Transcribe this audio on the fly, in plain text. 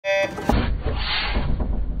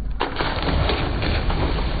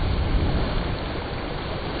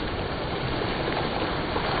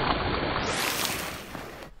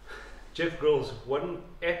Geoff Grylls, what an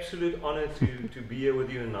absolute honor to be here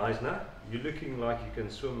with you in Neisner. You're looking like you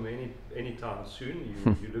can swim anytime soon.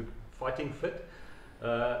 You look fighting fit.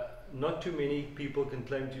 Not too many people can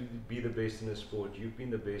claim to be the best in a sport. You've been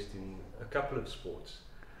the best in a couple of sports.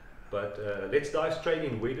 But let's dive straight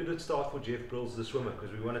in. Where did it start for Geoff Grylls, the swimmer?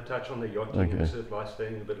 Because we want to touch on the yachting and surf lifestyle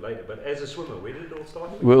a bit later. But as a swimmer, where did it all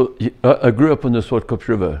start? Well, I grew up on the Swartkops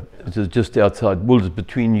River. It was just outside Wolves,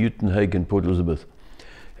 between Uitenhage and Port Elizabeth.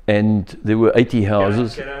 And there were 80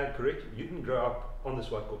 houses. Can I correct you? You didn't grow up on the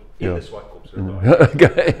Swartkops, in the Swartkops River.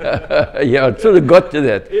 Okay. Yeah, I sort of got to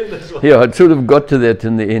that. Yeah, I sort of got to that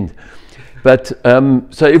in the end. But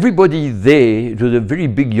so everybody there, it was a very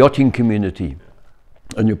big yachting community.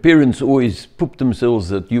 And your parents always pooped themselves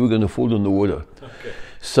that you were going to fall in the water. Okay.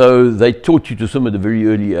 So they taught you to swim at a very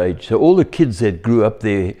early age. So all the kids that grew up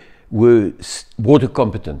there were water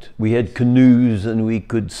competent. We had canoes and we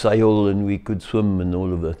could sail and we could swim and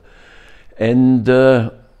all of that. And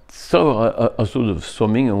so I sort of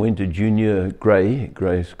swimming. I went to junior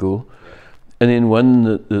grey school, and then won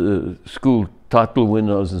the school title when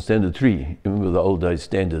I was in standard 3. Remember the old days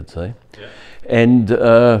standards, eh? Yeah. And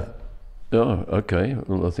oh, okay,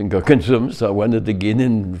 well, I think I can swim, so I won it again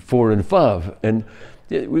in 4 and 5. And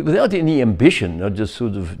without any ambition, I just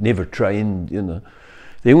sort of never trained, you know.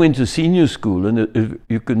 Then went to senior school, and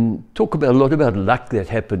you can talk about a lot about luck that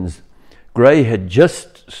happens. Grey had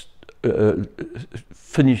just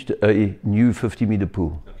finished a new 50-meter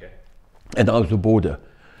pool, and I was a boarder.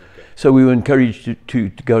 So we were encouraged to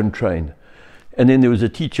go and train. And then there was a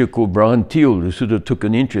teacher called Brian Teal who sort of took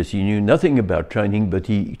an interest. He knew nothing about training, but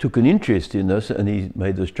he took an interest in us and he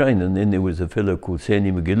made us train. And then there was a fellow called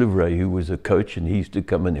Sandy McGillivray who was a coach, and he used to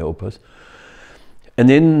come and help us. And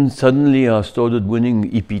then suddenly I started winning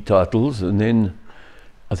EP titles, and then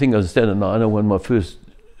I think I was standard 9, I won my first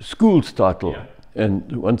schools title. Yeah.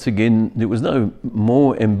 And once again, there was no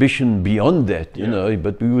more ambition beyond that, you know,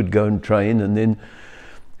 but we would go and train. And then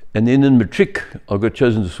in matric, I got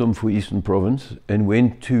chosen to swim for Eastern Province and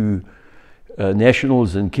went to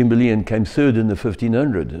nationals in Kimberley and came 3rd in the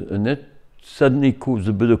 1500. And that suddenly caused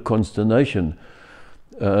a bit of consternation.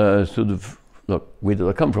 Sort of like, where did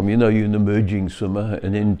I come from? You know, you're an emerging swimmer.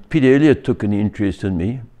 And then Peter Elliott took an interest in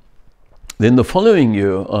me. Then the following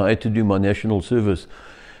year, I had to do my national service.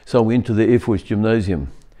 So I went to the Air Force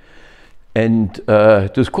Gymnasium. And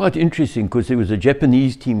it was quite interesting because there was a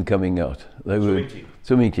Japanese team coming out. They were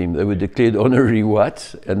swimming team. They were declared honorary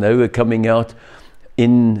whites, and they were coming out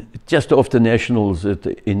in just after nationals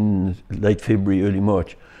in late February, early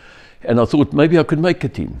March. And I thought maybe I could make a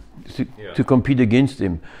team to compete against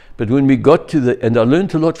them. But when we got to and I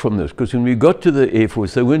learned a lot from this, because when we got to the Air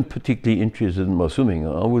Force, they weren't particularly interested in my swimming.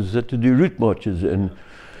 I was had to do route marches and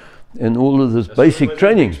all of this basic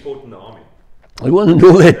training. It wasn't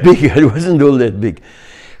all that big. It wasn't all that big.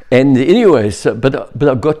 And anyway, but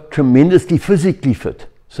I got tremendously physically fit.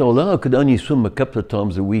 So although I could only swim a couple of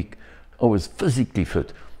times a week, I was physically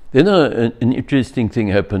fit. Then an interesting thing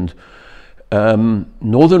happened.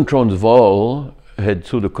 Northern Transvaal had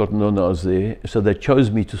sort of cotton on I was there, so they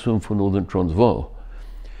chose me to swim for Northern Transvaal.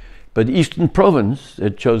 But Eastern Province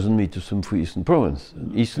had chosen me to swim for Eastern Province.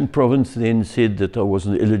 And Eastern Province then said that I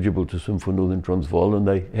wasn't eligible to swim for Northern Transvaal, and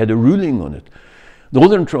they had a ruling on it.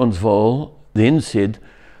 Northern Transvaal then said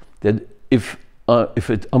that if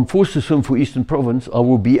I'm forced to swim for Eastern Province, I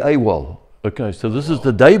will be AWOL. Okay, so this is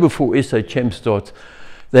the day before SA Champ starts.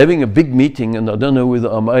 They're having a big meeting, and I don't know whether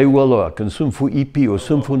I'm AWOL or I can swim for EP or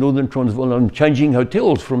swim for Northern Transvaal. I'm changing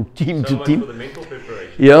hotels from team to team. For the mental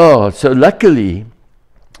preparation. Yeah, so luckily,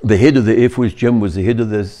 the head of the Air Force gym was the head of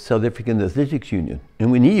the South African Athletics Union. And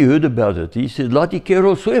when he heard about it, he said, "Laat die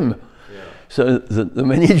kerel swim." So the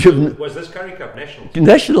manager... Was this Currie Cup Nationals?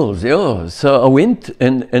 Nationals, yeah. So I went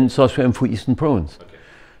and so I swam for Eastern Province. Okay.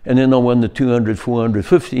 And then I won the 200, 400,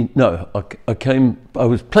 15... No, I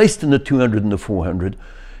was placed in the 200 and the 400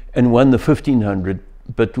 and won the 1500,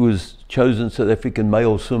 but was chosen South African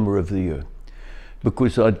Male Swimmer of the Year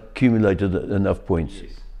because I'd accumulated enough points.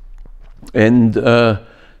 Yes. And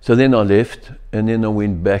so then I left, and then I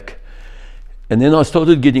went back. And then I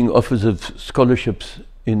started getting offers of scholarships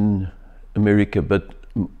in America, but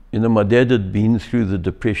you know, my dad had been through the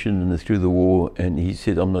Depression and through the war, and he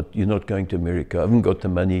said, you're not going to America. I haven't got the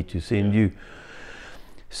money to send you.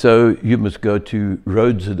 So you must go to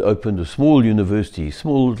Rhodes. Had opened a small university,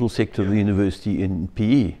 small little sector of the university in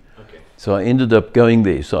PE. Okay. So I ended up going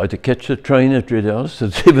there. So I had to catch a train at Red House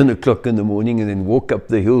at 7 o'clock in the morning and then walk up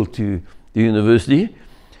the hill to the university.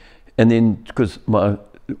 And then, because my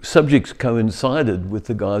subjects coincided with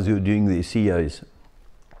the guys who were doing their CAs.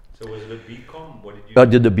 So was it a BCom? What did you I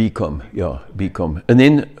did a BCom, yeah, BCom. And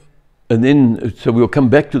then and then, so we'll come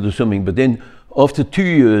back to the swimming, but then after 2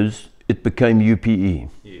 years, it became UPE.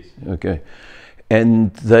 Yes. Okay.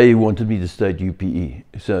 And they wanted me to stay at UPE.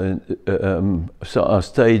 So I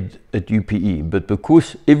stayed at UPE. But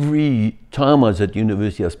because every time I was at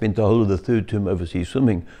university, I spent the whole of the third term overseas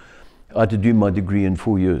swimming, I had to do my degree in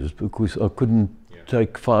 4 years because I couldn't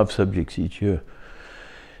take 5 subjects each year.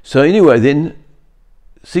 So anyway, then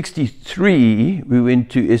 63, we went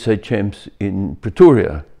to SA Champs in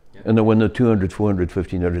Pretoria. And I won the 200, 400,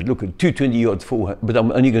 1500. Look at 220 yards, 400, but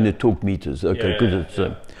I'm only going to talk meters, okay, because it's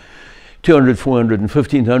 200, 400, and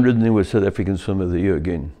 1500, and then we're South African Swimmer of the Year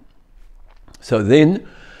again. So then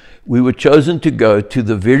we were chosen to go to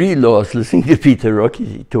the very last, listening to Peter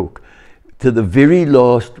Rocky talk, to the very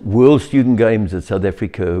last World Student Games that South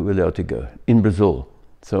Africa were allowed to go in Brazil.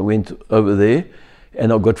 So I went over there,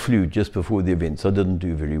 and I got flu just before the event, so I didn't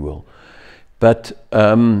do very well. But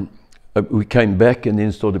we came back and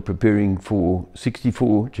then started preparing for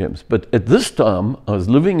 64 champs. But at this time, I was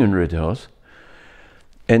living in Red House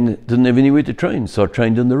and didn't have anywhere to train. So I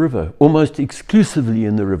trained in the river, almost exclusively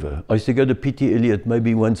in the river. I used to go to Peter Elliott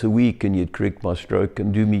maybe once a week and he'd correct my stroke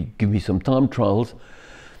and give me some time trials,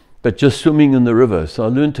 but just swimming in the river. So I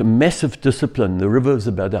learned a massive discipline. The river is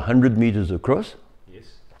about 100 meters across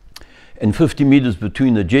and 50 meters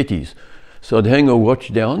between the jetties. So I'd hang a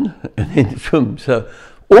watch down and then swim. So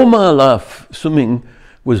all my life, swimming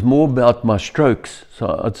was more about my strokes.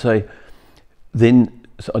 So I'd say, then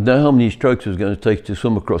so I know how many strokes it was going to take to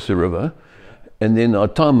swim across the river, and then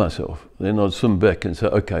I'd time myself. Then I'd swim back and say,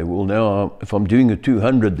 okay, well now if I'm doing a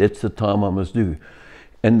 200, that's the time I must do.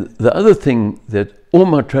 And the other thing that all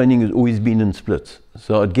my training has always been in splits.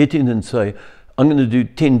 So I'd get in and say, I'm going to do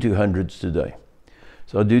 10 200s today.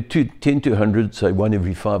 So I'd do 10 200s, say 1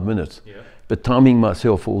 every 5 minutes, but timing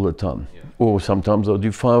myself all the time. Or sometimes I'll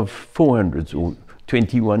do 5 400s or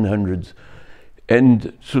 20 100s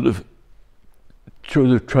and sort of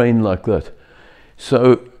train like that.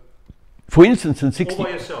 So, for instance, in 60... All by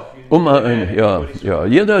yourself? On my own, yeah.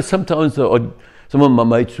 You know, sometimes some of my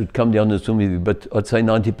mates would come down and swim with me, but I'd say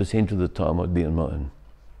 90% of the time I'd be on my own.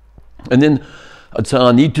 And then I'd say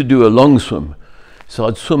I need to do a long swim. So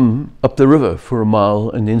I'd swim up the river for a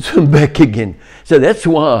mile and then swim back again. So that's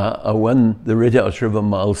why I won the Red House River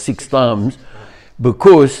Mile 6 times,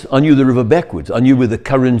 because I knew the river backwards. I knew where the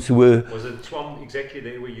currents were. Was it swam exactly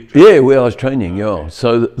there where you trained? Yeah, where I was training, yeah.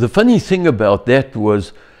 So the funny thing about that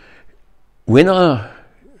was when I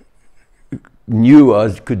knew I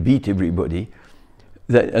could beat everybody,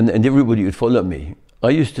 and everybody would follow me,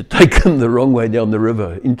 I used to take them the wrong way down the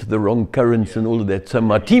river, into the wrong currents and all of that. So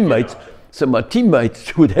my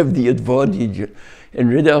teammates would have the advantage.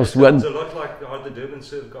 And Red House won. It's a lot like how the Durban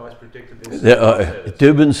surf guys protected their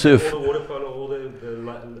Durban surf. All the water polo, all the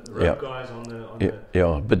rope guys on the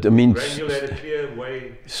yeah, but I mean, Rangel had a clear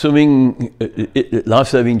way. Swimming,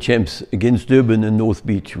 life-saving champs against Durban and North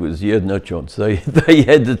Beach you had no chance. They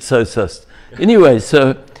had it so sussed. Anyway,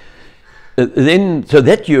 so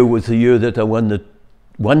that year was the year that I won the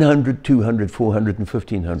 100, 200, 400 and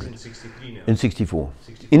 1500. In 63 now. In 64.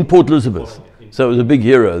 In Port Elizabeth. So it was a big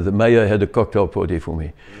hero. The mayor had a cocktail party for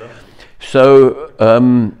me. Lovely. So,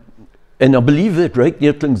 and I believe that Ryk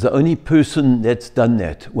Neertling's the only person that's done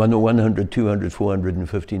that. 100, 200, 400 and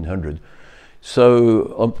 1500.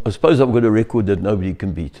 So I suppose I've got a record that nobody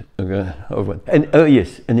can beat. Okay, I've won. And oh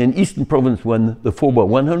yes, and then Eastern Province won the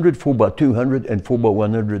 4x100, 4x200 and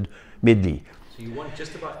 4x100 medley. So you won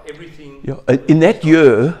just about everything. Yeah, in that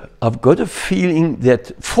year, I've got a feeling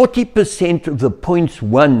that 40% of the points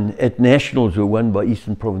won at nationals were won by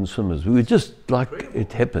Eastern Province swimmers. We were just like,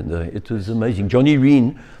 it happened. It was amazing. Johnny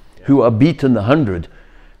Reen, who I beat in the 100,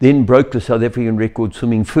 then broke the South African record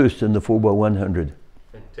swimming first in the 4x100.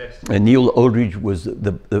 Fantastic. And Neil Aldridge was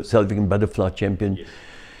the South African butterfly champion. Yes.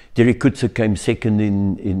 Derek Kutzer came second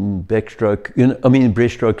in backstroke, in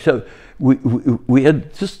breaststroke. So we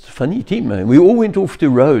had just a funny team, man. We all went off to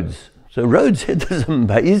Rhodes. So Rhodes had this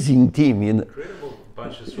amazing team. Incredible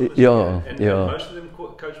bunch of swimmers. And most of them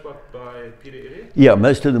coached by Peter Elliott? Yeah,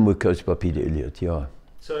 most of them were coached by Peter Elliott, yeah.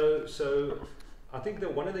 So I think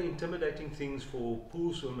that one of the intimidating things for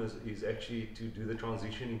pool swimmers is actually to do the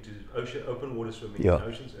transition into open water swimming in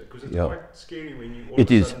oceans, because it's quite scary when you all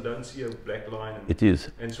of a sudden don't see a black line.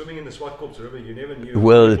 And swimming in the Swartkops River, you never knew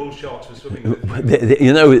bull sharks were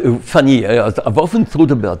swimming. Funny, I've often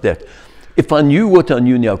thought about that. If I knew what I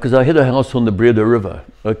knew now, because I had a house on the Breda River,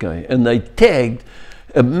 okay, and they tagged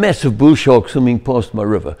a massive bull shark swimming past my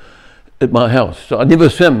river at my house. So I never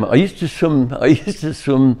swam. I used to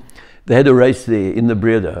swim. They had a race there in the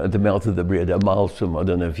Breda, at the mouth of the Breda, a mile swim. I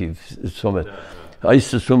don't know if you've swum it. I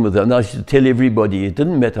used to swim with her, and I used to tell everybody, it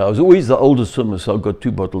didn't matter. I was always the oldest swimmer, so I got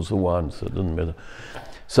 2 bottles of wine, so it didn't matter.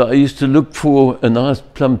 So I used to look for a nice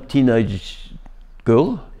plump teenage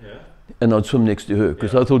girl, and I'd swim next to her,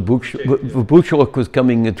 because I thought bull shark was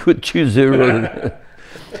coming, it would choose her.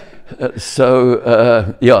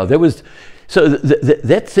 So, yeah, there was... So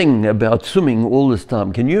that thing about swimming all this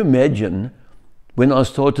time, can you imagine when I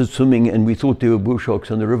started swimming and we thought there were bull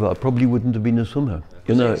sharks on the river, I probably wouldn't have been a swimmer.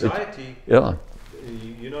 You know, anxiety, yeah.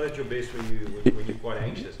 You're not at your best when you're quite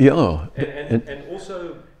anxious. Yeah. And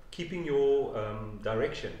also keeping your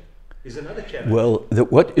direction is another challenge. Well,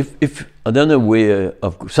 what if I don't know where,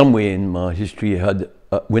 somewhere in my history had,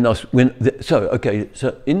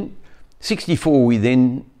 so in 64 we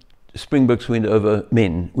then, Springboks went over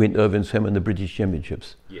and swam in the British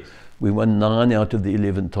Championships. Yes. We won 9 out of the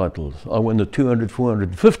 11 titles. I won the 200, 400,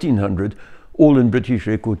 1500, all in British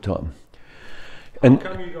record time. How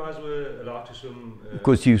come you guys were allowed to swim?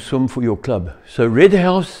 Because you swim for your club. So Red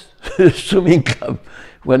House Swimming Club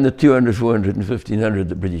won the 200, 400 and 1500,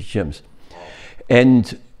 the British Champs.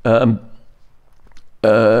 And in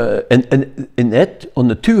that, on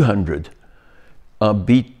the 200, I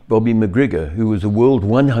beat Bobby McGregor, who was a world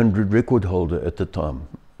 100 record holder at the time.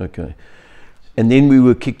 Okay. And then we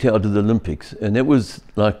were kicked out of the Olympics. And that was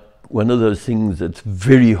like one of those things that's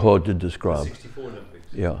very hard to describe. 64 Olympics.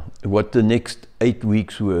 Yeah. What the next 8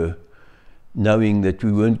 weeks were, knowing that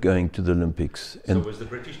we weren't going to the Olympics. And so was the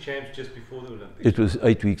British champs just before the Olympics? It was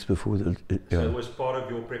 8 weeks before the So it was part of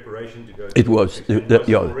your preparation to go to it the was. Olympics?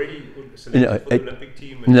 Yeah. Already selected for the Olympic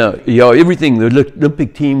team? No, yeah, everything. The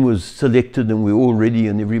Olympic team was selected and we were all ready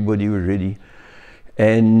and everybody was ready.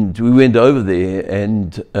 And we went over there,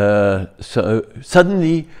 and so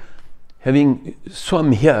suddenly, having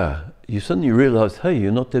swum here, you suddenly realize, hey,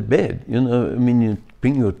 you're not that bad. You know, I mean, you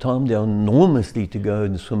bring your time down enormously to go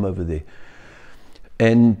and swim over there.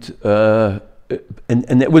 And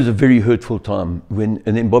that was a very hurtful time and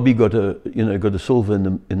then Bobby got a silver in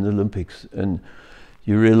the Olympics, and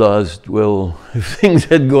you realized, well, if things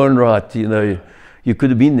had gone right, you know, you could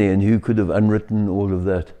have been there, and who could have unwritten all of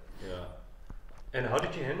that. And how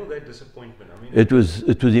did you handle that disappointment? I mean, it was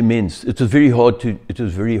immense. It was very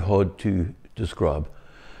hard to describe.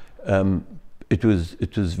 It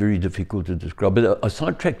was very difficult to describe. But I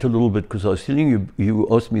sidetracked a little bit because I was telling you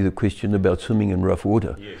asked me the question about swimming in rough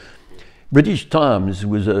water. Yes. British Times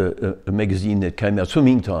was a magazine that came out,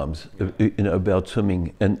 Swimming Times, you know, about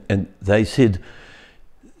swimming, and they said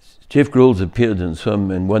Geoff Grylls appeared in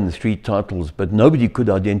swim and won 3 titles, but nobody could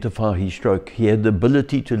identify his stroke. He had the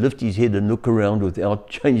ability to lift his head and look around without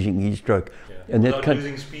changing his stroke. Yeah. And without that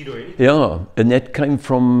losing speed or anything? Yeah, and that came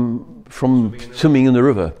from swimming in the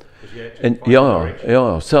river. And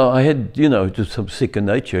yeah, so I had, you know, just some second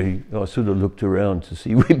nature. I sort of looked around to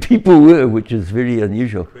see where people were, which is very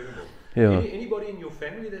unusual. Incredible. Yeah. Anybody in your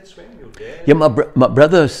family that swam? Your dad? Yeah, my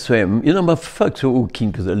brother swam. You know, my folks are all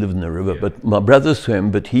keen because they live in the river, but my brother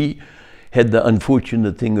swam, but he had the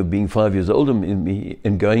unfortunate thing of being 5 years older than me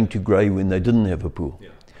and going to Grey when they didn't have a pool.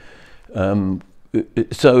 Yeah.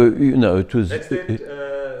 So, you know, it was... That's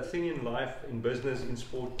that thing in life, in business, in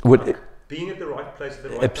sport, being at the right place at the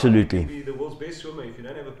right absolutely. time. You can be the world's best swimmer. If you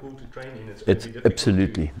don't have a pool to train in, it's going to be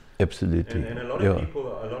difficult. Absolutely. And a lot of people,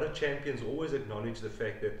 a lot of champions always acknowledge the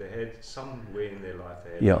fact that they had somewhere in their life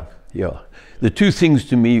they had luck. Yeah. The 2 things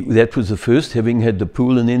to me, that was the first, having had the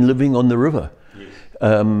pool and then living on the river. Yes.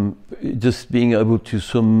 Just being able to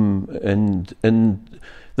swim and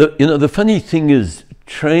the funny thing is,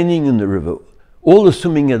 training in the river, all the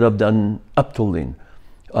swimming that I've done up till then,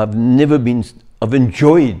 I've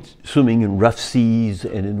enjoyed swimming in rough seas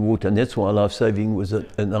and in water, and that's why lifesaving was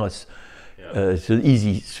a nice, it's an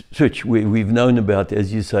easy switch. We've known about,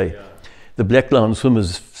 as you say, the black line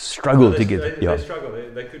swimmers struggle to get it. They struggle.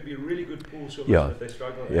 They could be really good pool swimmers, but they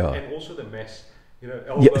struggle. And also the mass, you know,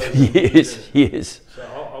 elbows. Yes. So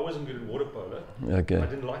I wasn't good at water polo. Okay. I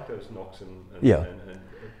didn't like those knocks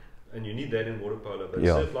and you need that in water polo. But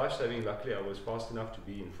surf lifesaving, luckily I was fast enough to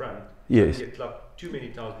be in front. Yes. I didn't get clubbed too many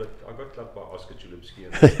times, but I got clubbed by Oscar Chulipsky.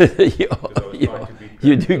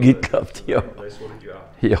 You do get clubbed, They sorted you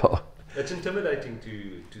out. Yeah. It's intimidating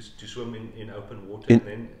to swim in open water and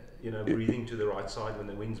then, you know, breathing to the right side when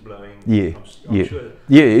the wind's blowing. I'm sure.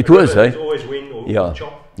 Yeah, it was, There's always wind or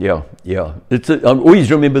chop. Yeah. I always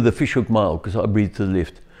remember the fishhook mile because I breathe to the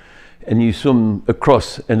left. And you swim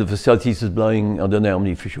across, and if the southeast is blowing, I don't know how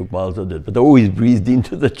many fishhook miles I did, but I always breathed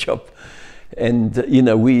into the chop. And, you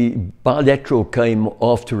know, bilateral came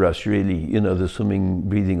after us, really, you know, the swimming,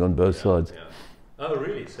 breathing on both sides. Yeah. Oh,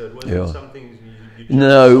 really? So it wasn't something you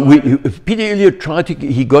No, Peter Elliott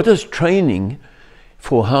he got us training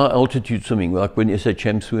for high altitude swimming, like when SA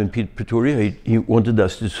Champs were in Pretoria, he wanted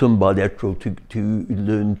us to swim bilateral to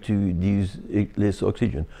learn to use less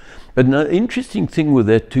oxygen. But an interesting thing with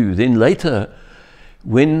that too, then later,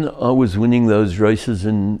 when I was winning those races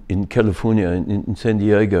in California, in San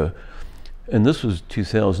Diego, and this was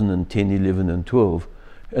 2010, 11 and 12,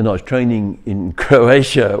 and I was training in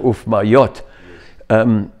Croatia off my yacht,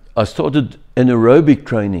 I started anaerobic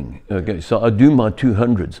training. Okay, so I'd do my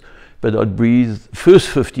 200s, but I'd breathe first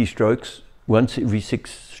 50 strokes, once every 6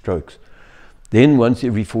 strokes, then once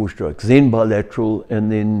every 4 strokes, then bilateral,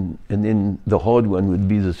 and then the hard one would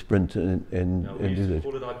be the sprint and do that.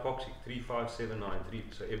 Call it hypoxic, 3, 5, 7, 9, 3.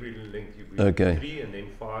 So every length you breathe 3, and then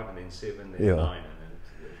 5, and then 7, then 9, and then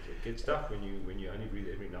it gets tough when you only breathe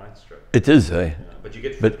every 9th stroke. It is, eh? But you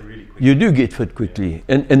get fit really quickly. You do get fit quickly,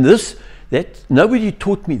 and this that nobody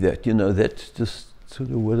taught me that. You know, that's just sort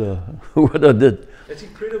of what I did. It's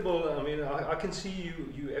incredible. I mean, I can see you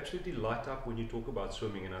absolutely light up when you talk about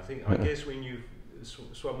swimming, and I guess when you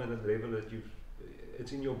swum at a level that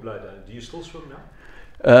it's in your blood. Do you still swim now?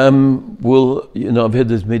 Well, you know, I've had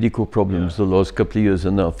these medical problems the last couple of years,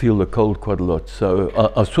 and I feel the cold quite a lot. So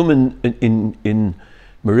I swim in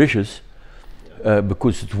Mauritius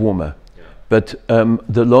because it's warmer. Yeah. But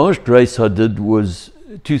the last race I did was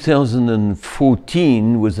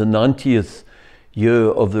 2014, was the 90th year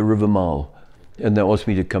of the River Mile. And they asked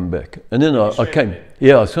me to come back, and then I came.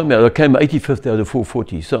 Yeah, I swam out. I came 85th out of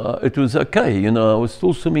 440, so it was okay. You know, I was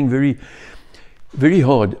still swimming very, very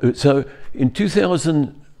hard. So in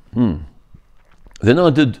 2000, then I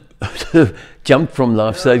did jump from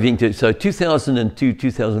life saving to 2002,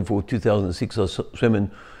 2004, 2006. I swam in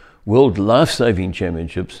World Life Saving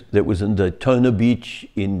Championships. That was in Daytona Beach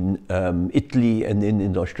in Italy, and then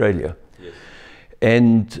in Australia. Yes.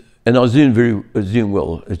 And I was doing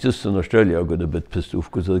well. It's just in Australia I got a bit pissed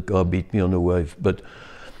off because the guy beat me on a wave. But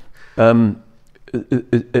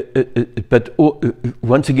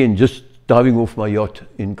once again, just diving off my yacht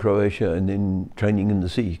in Croatia and then training in the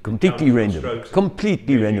sea, completely random.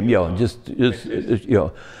 Completely random. Yeah, just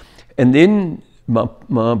yeah. And then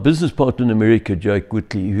my business partner in America, Jake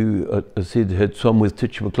Whitley, who I said had swum with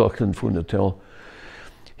Titch McLaughlin for Natal,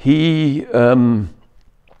 he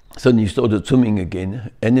suddenly started swimming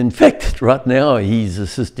again, and in fact right now he's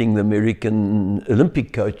assisting the American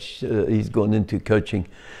Olympic coach. He's gone into coaching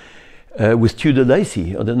with Tudor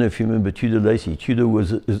Lacey. I don't know if you remember Tudor Lacey. Tudor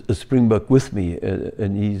was a Springbok with me,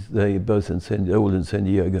 and they both in all in San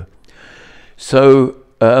Diego. So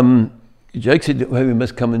Jake said, well, we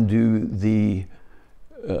must come and do the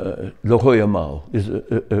La Jolla Mile. There's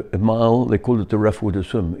a mile, they call it the rough water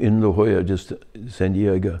swim, in La Jolla, just San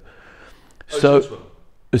Diego.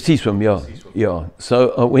 A sea swim, yeah. Yeah.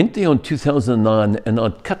 So I went there in 2009, and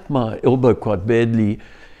I'd cut my elbow quite badly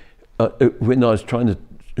when I was trying to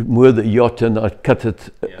moor the yacht, and I cut it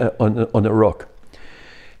on a rock.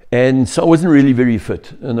 And so I wasn't really very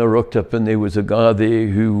fit. And I rocked up, and there was a guy there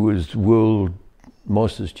who was world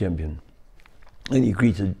masters champion. And he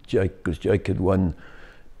greeted Jake, because Jake had won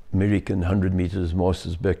American 100 meters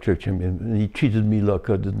masters backtrack champion. And he treated me like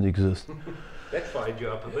I didn't exist. That fired you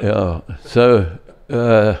up a bit. Yeah. So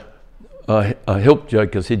I helped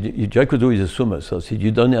Jake. I said, Jake was always a swimmer, so I said, you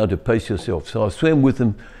don't know how to pace yourself. So I swam with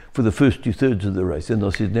him for the first 2/3 of the race, and I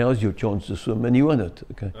said, now's your chance to swim, and he won it.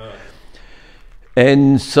 Okay.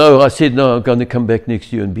 And so I said, no, I'm going to come back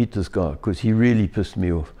next year and beat this guy, because he really pissed me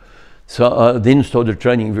off. So I then started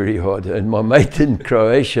training very hard, and my mate in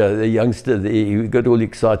Croatia, the youngster there, he got all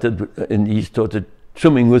excited, and he started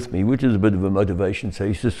swimming with me, which is a bit of a motivation. So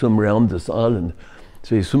he used to swim around this island.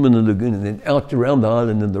 So you swim in the lagoon and then out around the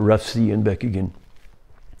island in the rough sea and back again.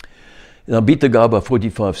 And I beat the guy by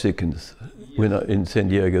 45 seconds in San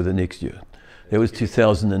Diego the next year. That was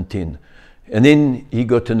 2010. And then he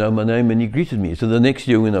got to know my name and he greeted me. So the next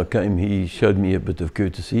year when I came, he showed me a bit of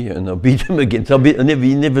courtesy, and I beat him again. So he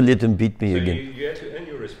never let him beat me again. You had to earn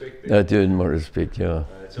your respect there. I had to earn my respect, yeah.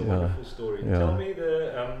 It's a wonderful story. Yeah. Tell me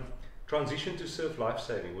the transition to surf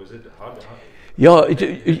lifesaving. Was it hard? Yeah,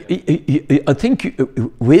 I think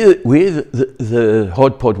where the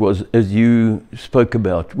hard part was, as you spoke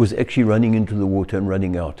about, was actually running into the water and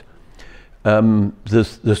running out.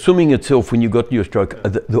 The swimming itself, when you got your stroke,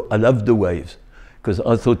 I loved the waves, because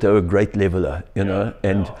I thought they were a great leveler, you know,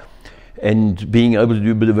 and being able to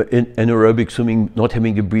do a bit of anaerobic swimming, not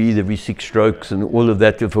having to breathe every 6 strokes and all of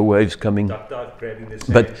that with the waves coming.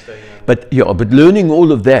 But learning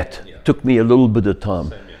all of that took me a little bit of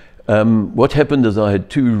time. What happened is I had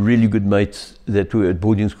 2 really good mates that were at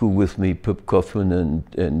boarding school with me, Pip Kaufman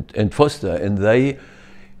and Foster, and they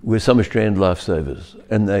were Summer Strand lifesavers,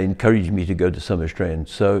 and they encouraged me to go to Summer Strand.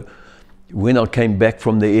 So when I came back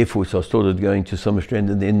from the Air Force, I started going to Summer Strand,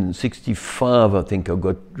 and then in '65, I think I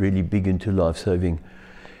got really big into life saving,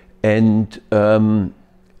 and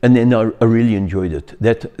then I really enjoyed it.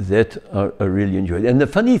 I really enjoyed it. And the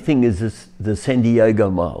funny thing is, this, the San Diego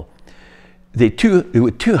Mile, there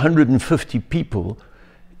were 250 people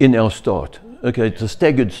in our start. Okay, it's a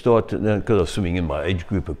staggered start because I was swimming in my age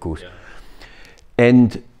group, of course. Yeah.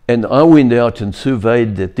 And I went out and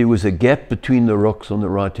surveyed that there was a gap between the rocks on the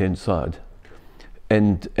right-hand side.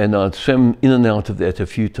 And I'd swam in and out of that a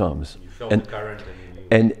few times. You felt the current.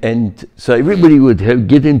 And so everybody would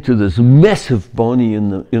get into this massive Barney in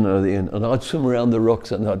the, and I'd swim around the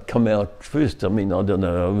rocks and I'd come out first. I mean, I don't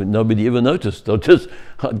know, nobody ever noticed.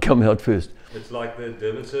 I'd come out first. It's like the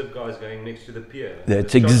Durban surf guys going next to the pier.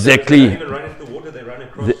 That's exactly. They don't even run into the water, they run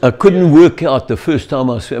across. I couldn't work out the first time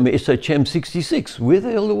I swam SA Champ 66. Where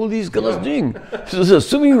the hell are all these guys doing? This is a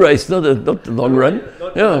swimming race, not a long run.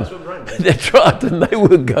 Not swim run. That's right. And they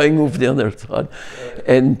were going off the other side.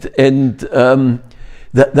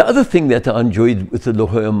 The other thing that I enjoyed with the La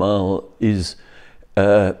Jolla Mile is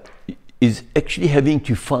actually having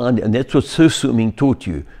to find, and that's what surf swimming taught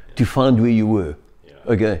you, to find where you were. Yeah.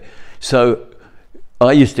 Okay, so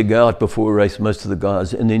I used to go out before a race, most of the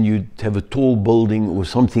guys, and then you'd have a tall building or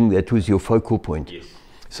something that was your focal point. Yes.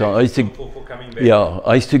 So I used to, for coming back. yeah,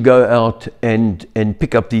 I used to go out and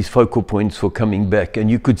pick up these focal points for coming back, and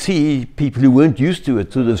you could see people who weren't used to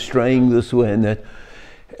it, sort of straying this way and that.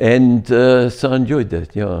 And so I enjoyed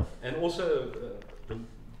that, yeah. And also,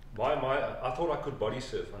 I thought I could body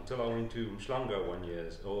surf until I went to Mshlanga one year,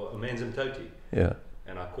 or Amanzimtoti. Yeah.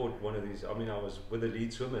 And I caught one of these, I mean, I was with the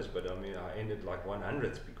lead swimmers, but I mean, I ended like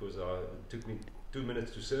 100th because it took me 2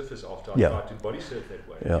 minutes to surface after I tried to body surf that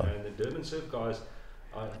way. Yeah. And the Durban surf guys,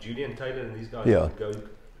 Julian Taylor and these guys would go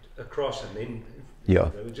across and then they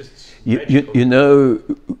were just you know,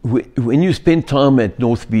 when you spend time at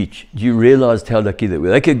North Beach, you realized how lucky they were.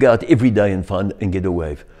 They could go out every day and find and get a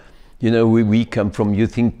wave. You know, where we come from, you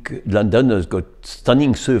think Londoners got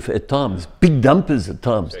stunning surf at times, big dumpers at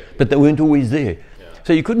times, but they weren't always there. Yeah.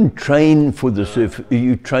 So you couldn't train for the surf,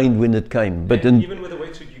 you trained when it came. But even with a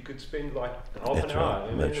wetsuit, you could spend like half an hour.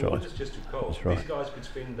 Right, that's right. It was just too cold. That's right. These guys could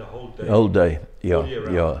spend the whole day. The whole day,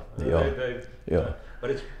 But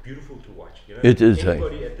it's beautiful to watch. You know? It is.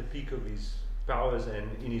 Anybody at the peak of his powers and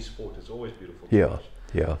in his sport is always beautiful to watch.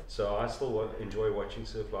 Yeah. So I still enjoy watching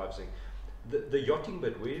surf live sing. The yachting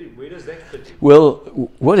bit, where does that fit in? Well,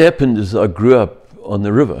 what happened is I grew up on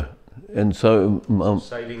the river, and so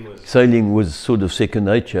sailing was sort of second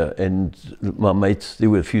nature. And my mates, there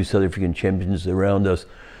were a few South African champions around us,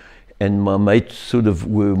 and my mates sort of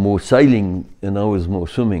were more sailing, and I was more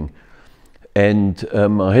swimming. And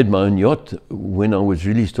I had my own yacht when I was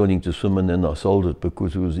really starting to swim, and then I sold it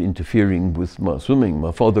because it was interfering with my swimming.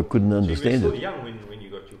 My father couldn't understand it. You were still young when you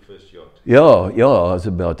got your first yacht? Yeah, I was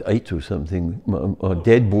about 8 or something. My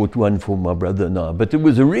dad bought one for my brother and I, but it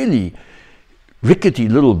was a really rickety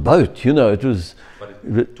little boat, you know. It was. But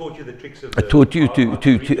it taught you the tricks of. It taught you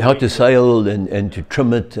to how to sail and to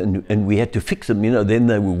trim it, and we had to fix them. You know, then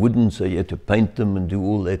they were wooden, so you had to paint them and do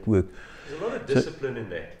all that work. There's a lot of discipline in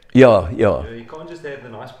that. Yeah. You know, you can't just have the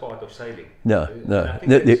nice part of sailing. No.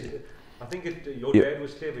 I think your dad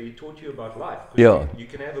was clever. He taught you about life. Yeah. You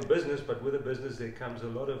can have a business, but with a business there comes a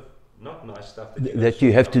lot of not nice stuff that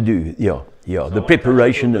you have to do. Yeah. So the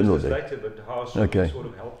preparation and all that. Later, but how sort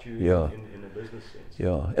of helped you in a business sense.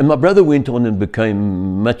 Yeah. And my brother went on and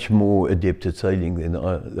became much more adept at sailing than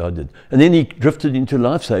I did. And then he drifted into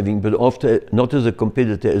lifesaving, but after, not as a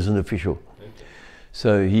competitor, as an official.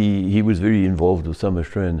 So he was very involved with Summer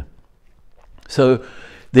Strand. So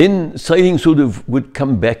then sailing sort of would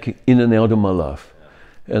come back in and out of my life.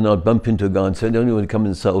 And I'd bump into a guy and say, don't you want to come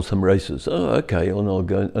and sail some races? Oh, okay, and I'll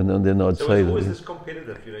go, and then I'd sail. So it's always this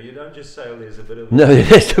competitive, you know, you don't just sail, there's a bit of... No, there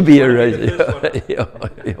has to be a race.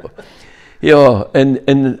 Yeah, and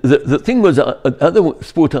the thing was, other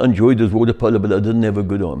sport I enjoyed was water polo, but I didn't have a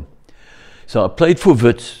good arm. So I played for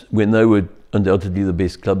Wits when they were undoubtedly the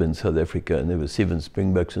best club in South Africa, and there were 7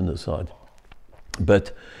 Springboks in the side.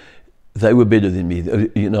 But they were better than me.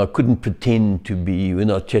 You know, I couldn't pretend to be.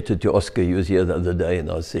 When I chatted to Oscar, he was here the other day,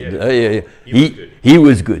 and I said, he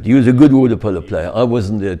was good. He was a good water polo player. I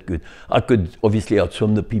wasn't that good. I could obviously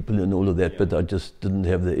outswim the people and all of that, but I just didn't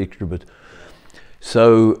have the extra bit.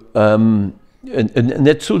 So, and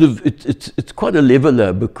that sort of, it's quite a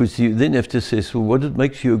leveler, because you then have to say, so what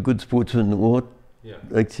makes you a good sportsman, or what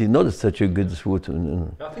makes you not such a good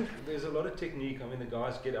sportsman? I think there's a lot of technique. I mean, the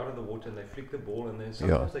guys get out of the water and they flick the ball, and then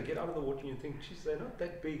sometimes they get out of the water and you think, geez, they're not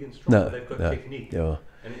that big and strong, but they've got technique. Yeah.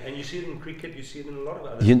 And you see it in cricket, you see it in a lot of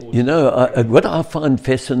other sports. You know, what I find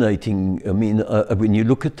fascinating, I mean, when you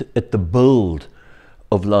look at the build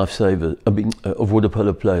of lifesavers, I mean, of water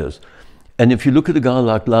polo players, and if you look at a guy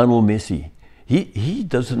like Lionel Messi, he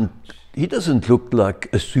doesn't look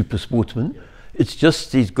like a super sportsman. Yeah. It's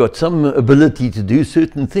just he's got some ability to do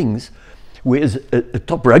certain things, whereas a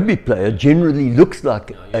top rugby player generally looks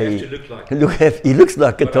like he looks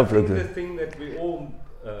like a top rugby player. The thing that we all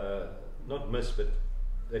not miss, but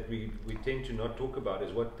that we tend to not talk about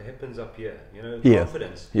is what happens up here, you know,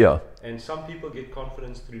 confidence. Yeah. And some people get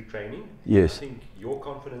confidence through training. Yes. I think your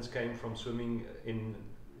confidence came from swimming in,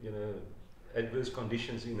 you know, adverse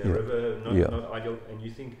conditions in a river, not ideal, and you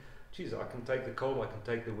think, geez, I can take the cold, I can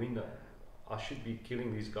take the wind, I should be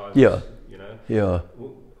killing these guys. Yeah. You know. Yeah.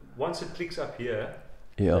 Once it clicks up here,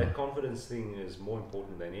 that confidence thing is more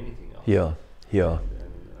important than anything else. Yeah. Yeah. And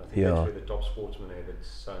I think that's where the top sportsmen have it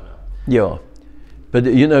sewn up. Yeah. But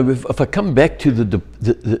you know, if I come back to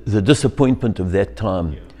the disappointment of that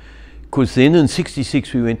time, because then in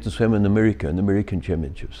 '66 we went to swim in America, in the American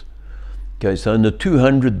Championships. Okay, so in the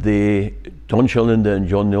 200 there, Don Schellender and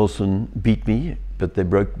John Nelson beat me, but they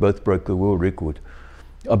both broke the world record.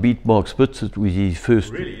 I beat Mark Spitz. It was his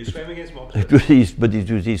first. Really, you swam against Mark Spitz?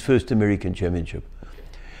 It was his first American Championship.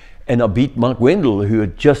 And I beat Mark Wendell, who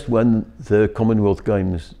had just won the Commonwealth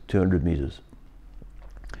Games 200 meters.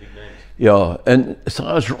 Yeah, and so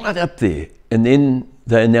I was right up there, and then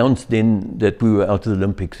they announced then that we were out of the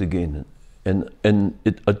Olympics again, and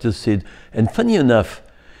I just said, and funny enough,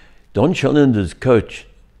 Don Schellender's coach,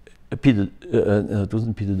 Peter, it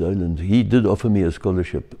wasn't Peter Dolan, he did offer me a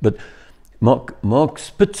scholarship, but Mark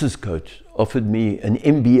Spitz's coach offered me an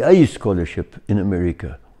MBA scholarship in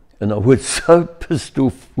America, and I was so pissed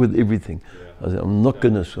off with everything. I said, I'm not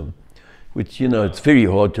going to swim, which, you know, it's very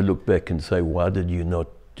hard to look back and say, why did you not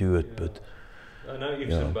do it? But I know you've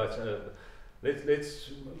said, but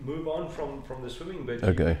let's move on from the swimming. But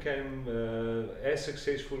you became as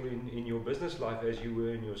successful in your business life as you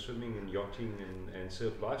were in your swimming and yachting and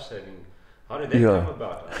surf lifesaving. How did that come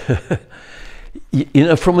about? You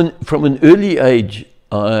know, from an early age,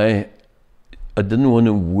 I didn't want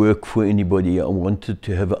to work for anybody. I wanted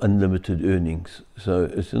to have unlimited earnings. So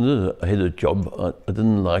as soon as I had a job, I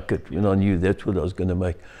didn't like it when I knew that's what I was going to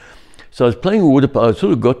make. So I was playing water polo. I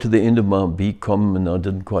sort of got to the end of my BCom and I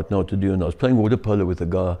didn't quite know what to do. And I was playing water polo with a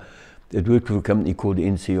guy that worked for a company called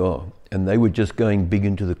NCR. And they were just going big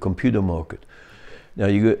into the computer market.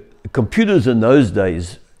 Now, computers in those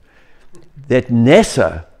days, that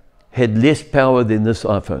NASA had less power than this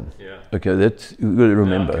iPhone. Yeah. Okay, that's, you've got to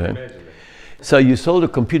remember. I can imagine that. So you sold a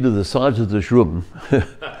computer the size of this room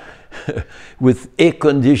with air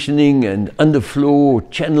conditioning and underfloor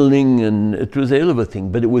channeling, and it was a hell of a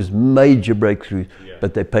thing, but it was major breakthrough. Yeah.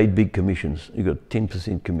 But they paid big commissions. You got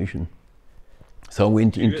 10% commission. So I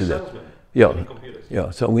went into that.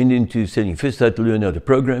 Yeah. So I went into selling. First I had to learn how to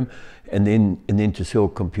program, and then to sell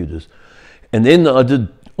computers. And then I did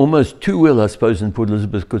almost too well, I suppose, in Port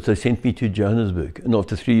Elizabeth, because they sent me to Johannesburg. And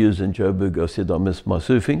after 3 years in Joburg, I said I missed my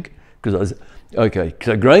surfing, because I was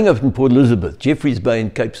So growing up in Port Elizabeth, Jeffreys Bay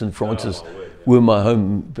and Cape St. Francis were my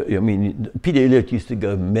home. I mean, Peter Elliott used to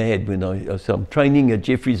go mad when I said, I'm training at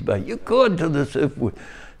Jeffreys Bay. You can't do the surfboard.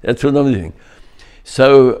 That's what I'm doing.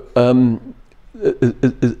 So, I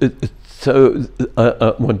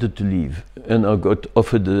wanted to leave, and I got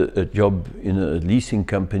offered a job in a leasing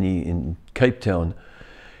company in Cape Town,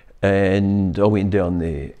 and I went down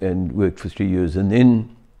there and worked for 3 years, and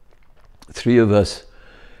then three of us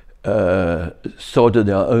started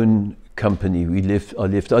our own company.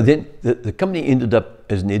 Then the company ended up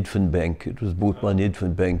as Nedfin Bank. It was bought by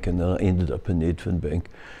Nedfin Bank, and I ended up in Nedfin Bank,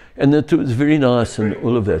 and it was very nice and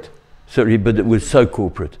all of that. Sorry, but it was so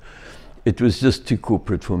corporate. It was just too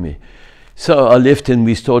corporate for me. So I left, and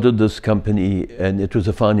we started this company, and it was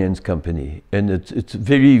a finance company, and it's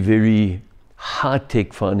very, very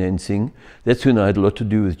high-tech financing. That's when I had a lot to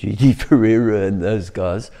do with G.D. Ferreira and those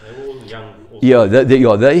guys. They were all young. Yeah,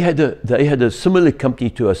 they had a similar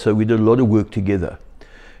company to us, so we did a lot of work together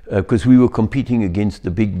because we were competing against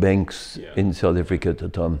the big banks in South Africa at the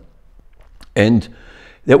time, and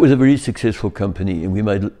that was a very successful company, and we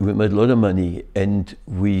made a lot of money, and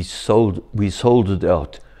we sold it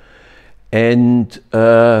out, and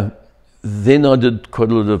then I did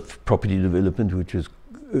quite a lot of property development, which was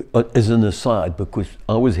as an aside, because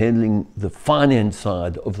I was handling the finance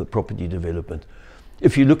side of the property development.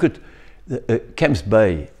 If you look at Camps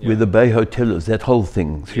Bay, where the Bay Hotel is, that whole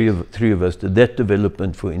thing, three of us did that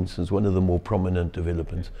development, for instance, one of the more prominent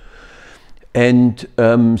developments. And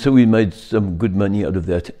so we made some good money out of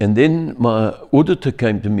that. And then my auditor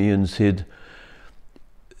came to me and said,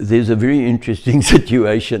 there's a very interesting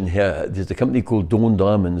situation here. There's a company called Dawn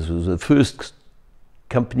Diamonds. It was the first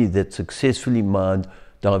company that successfully mined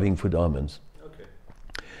diving for diamonds. Okay.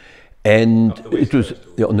 And it was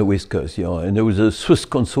on the West Coast, yeah. And there was a Swiss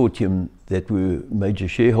consortium that were major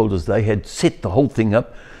shareholders. They had set the whole thing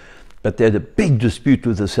up, but they had a big dispute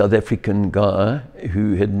with a South African guy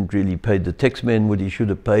who hadn't really paid the taxman what he should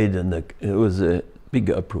have paid, and it was a big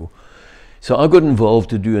uproar. So I got involved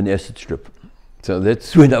to do an asset strip. So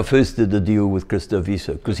that's when I first did the deal with Christo Wiese,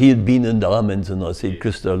 because he had been in diamonds, and I said,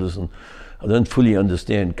 Christo, listen, I don't fully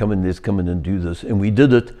understand, let's come in and do this. And we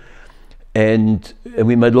did it, and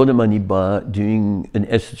we made a lot of money by doing an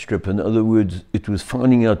asset strip. In other words, it was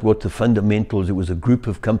finding out what the fundamentals, it was a group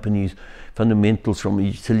of companies, fundamentals from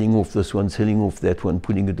each, selling off this one, selling off that one,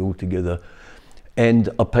 putting it all together. And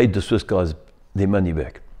I paid the Swiss guys their money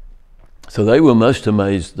back. So they were most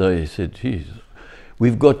amazed. They said, geez,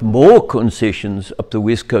 we've got more concessions up the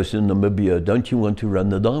West Coast in Namibia. Don't you want to run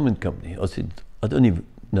the diamond company? I said, I don't even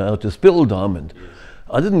know how to spell diamond. Yes.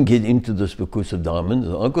 I didn't get into this because of diamonds.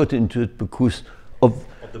 I got into it because of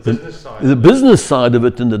the business side of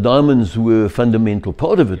it, and the diamonds were a fundamental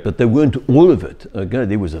part of it, yeah. But they weren't all of it. Okay?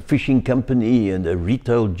 There was a fishing company and a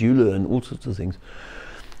retail jeweler and all sorts of things.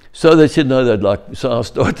 So they said, no, they'd like, so I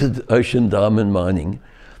started Ocean Diamond Mining,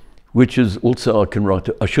 which is also, a lot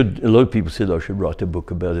of people said I should write a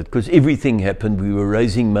book about it, because everything happened. We were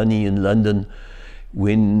raising money in London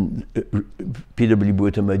when P.W.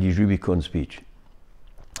 Botha made his Rubicon speech.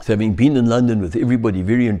 So having been in London with everybody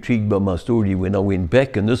very intrigued by my story, when I went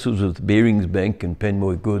back, and this was with Barings Bank and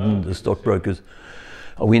Panmure Gordon, the stockbrokers,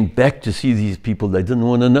 I went back to see these people. They didn't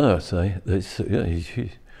want to know. So they said, yeah,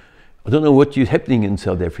 I don't know what is happening in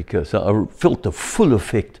South Africa. So I felt the full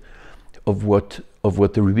effect of what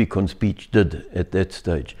the Rubicon speech did at that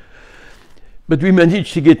stage. But we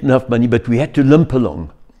managed to get enough money, but we had to limp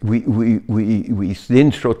along. We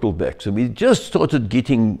then throttled back. So we just started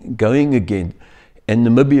getting going again, and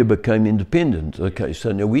Namibia became independent. Okay,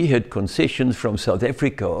 so now we had concessions from South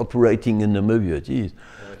Africa operating in Namibia. Geez.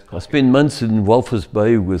 I spent months in Walvis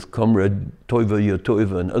Bay with Comrade Toivo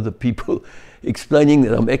Yotoiva and other people explaining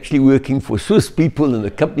that I'm actually working for Swiss people and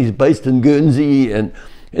the company's based in Guernsey. And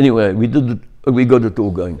anyway, we got it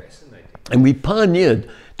all going. And we pioneered.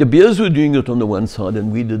 The Beers were doing it on the one side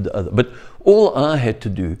and we did the other. But all I had to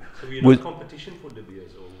do was competition for De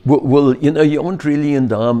Beers? Well, you know, you aren't really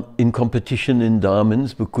in competition in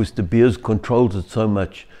diamonds, because De Beers controls it so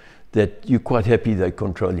much that you're quite happy they're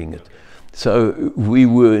controlling it. So we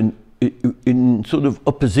were in sort of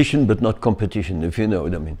opposition, but not competition, if you know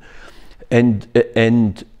what I mean.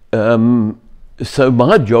 And so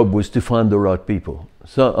my job was to find the right people.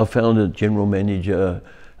 So I found a general manager,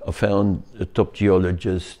 I found a top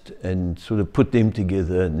geologist, and sort of put them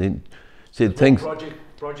together, and then said, thanks. Project.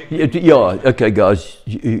 Yeah, okay, guys,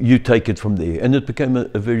 you take it from there. And it became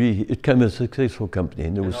a successful company.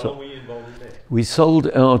 And how long were you involved in that? We sold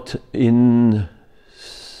out in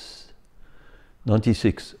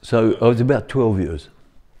 96, so I was about 12 years.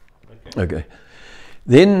 Okay.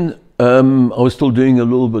 Then I was still doing a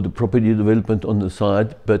little bit of property development on the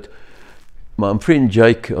side, but my friend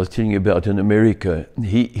Jake, I was telling you about in America,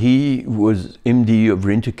 he was MD of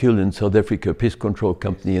Rentokil in South Africa, a pest control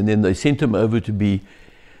company, and then they sent him over to be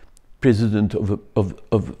president of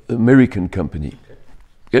an American company.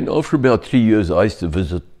 Okay. And after about 3 years, I used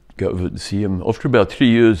to go over to see him. After about 3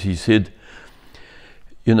 years, he said,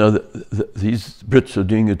 you know, these Brits are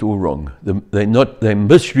doing it all wrong. They're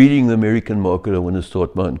misreading the American market. I want to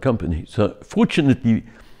start my own company. So fortunately,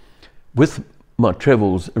 with my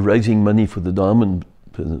travels, raising money for the diamond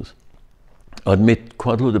business, I'd met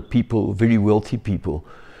quite a lot of people, very wealthy people,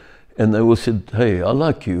 and they all said, hey, I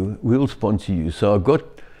like you, we'll sponsor you. So I got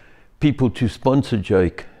people to sponsor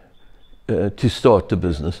Jake to start the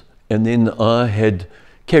business, and then I had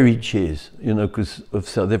carried shares, you know, because of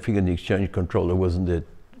South African exchange control, I wasn't there.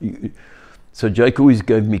 So Jake always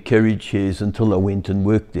gave me carried shares until I went and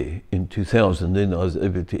worked there in 2000. Then I was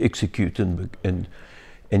able to execute and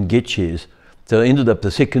get shares. So I ended up the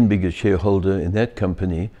second biggest shareholder in that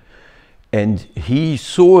company, and he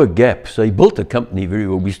saw a gap. So he built the company very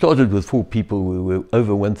well. We started with 4 people. We were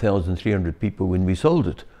over 1,300 people when we sold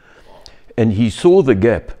it. And he saw the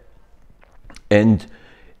gap, and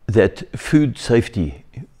that food safety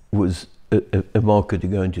was a market to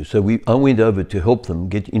go into. So I went over to help them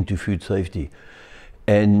get into food safety.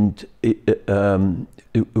 And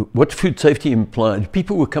what food safety implied,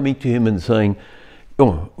 people were coming to him and saying,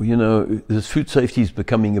 oh, you know, this food safety is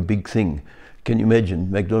becoming a big thing. Can you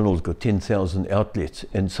imagine? McDonald's got 10,000 outlets,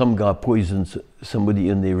 and some guy poisons somebody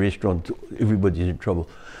in their restaurant. Everybody's in trouble.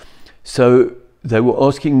 So they were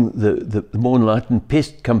asking the more enlightened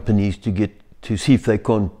pest companies to see if they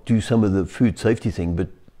can't do some of the food safety thing. But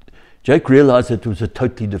Jake realized it was a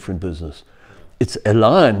totally different business. It's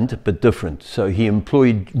aligned but different. So he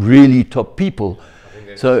employed really top people.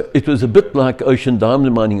 So it was a bit like ocean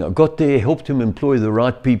diamond mining. I got there, helped him employ the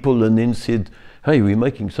right people, and then said, hey, we're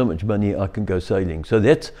making so much money, I can go sailing. So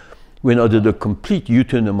that's when I did a complete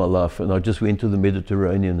U-turn in my life, and I just went to the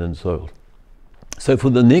Mediterranean and sailed. So for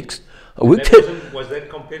the next, I worked was that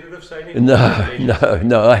competitive sailing?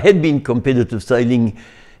 No. I had been competitive sailing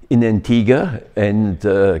in Antigua and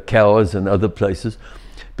Cowes and other places,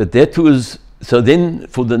 but that was, so then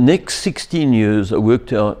for the next 16 years,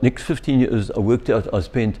 next 15 years, I worked out, I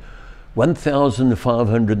spent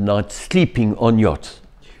 1,500 nights sleeping on yachts.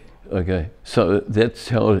 Okay, so that's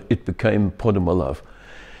how it became part of my life.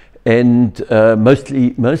 And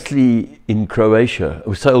mostly in Croatia.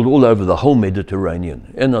 I sailed all over the whole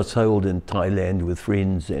Mediterranean, and I sailed in Thailand with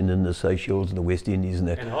friends, and in the Seychelles and the West Indies and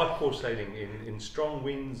that. And hardcore sailing in strong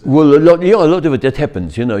winds? Well, a lot of it, that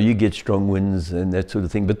happens. You know, you get strong winds and that sort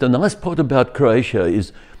of thing. But the nice part about Croatia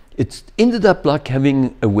is it's ended up like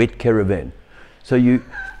having a wet caravan. So you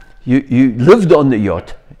lived on the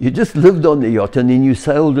yacht. You just lived on the yacht, and then you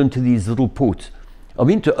sailed into these little ports. I've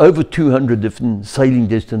been to over 200 different sailing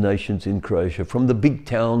destinations in Croatia, from the big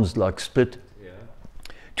towns like Split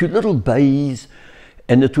to little bays,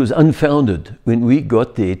 and it was unfounded. When we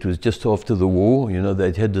got there, it was just after the war. You know,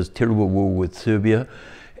 they'd had this terrible war with Serbia,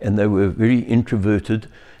 and they were very introverted.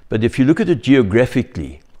 But if you look at it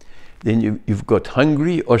geographically, then you've got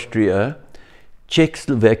Hungary, Austria,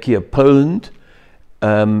 Czechoslovakia, Poland,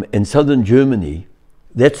 and southern Germany.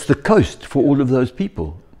 That's the coast for all of those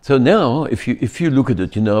people. So now, if you look at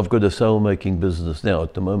it, you know, I've got a sail-making business now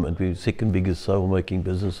at the moment. We're the second biggest sail-making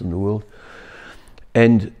business in the world.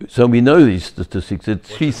 And so we know these statistics.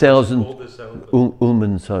 It's 3,000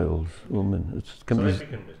 Ullman Sails. Ullman. It's South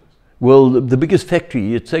African business? Well, the biggest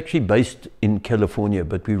factory, it's actually based in California,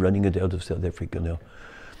 but we're running it out of South Africa now.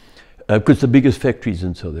 Because the biggest factory is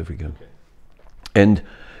in South Africa. Okay. And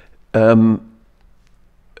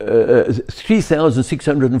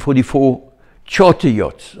 3,644 charter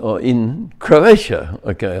yachts are in Croatia.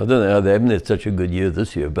 Okay, I don't know how they haven't had such a good year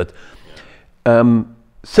this year, but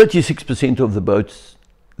 36% of the boats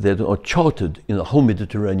that are chartered in the whole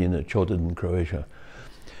Mediterranean are chartered in Croatia.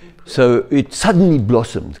 So it suddenly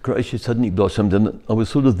blossomed. Croatia suddenly blossomed, and I was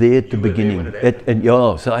sort of there at the beginning.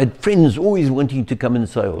 So I had friends always wanting to come and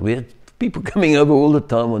sail. We had people coming over all the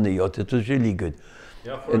time on the yacht. It was really good.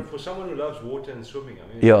 Yeah, for someone who loves water and swimming, I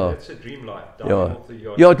mean, that's a dream life. Off the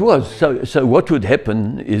yacht. Yeah, it was. So what would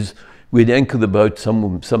happen is we'd anchor the boat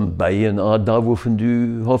some bay, and I'd dive off and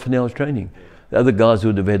do half an hour's training. Yeah. The other guys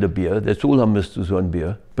would have had a beer. That's all I missed was one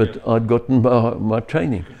beer. But I'd gotten my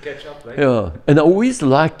training. You could catch up later. Yeah, and I always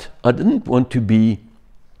liked, I didn't want to be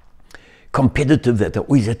competitive, that I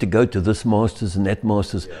always had to go to this Masters and that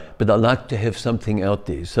Masters, but I liked to have something out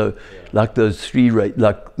there. So like those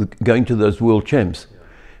like going to those world champs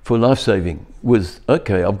for life saving was,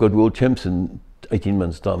 okay, I've got world champs in 18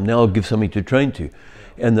 months time. Now I'll give something to train to.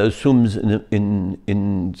 And those swims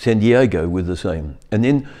in San Diego were the same. And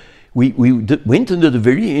then we went and did a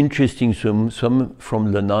very interesting swim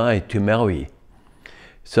from Lanai to Maui.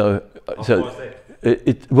 So, How far was that?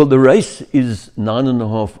 Well, the race is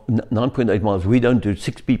 9.8 miles. We don't do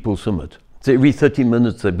 6 people swim it. So every 30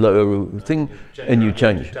 minutes they blow a thing and you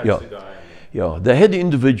change. Yeah, they had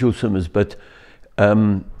individual swimmers, but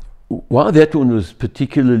why that one was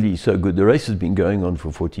particularly so good, the race has been going on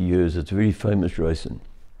for 40 years. It's a very famous race.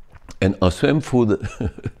 And I swam for the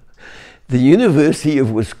the University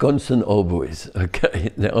of Wisconsin All Boys.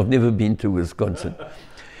 Okay, now I've never been to Wisconsin.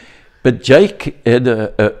 But Jake had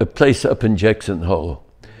a place up in Jackson Hole,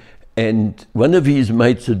 and one of his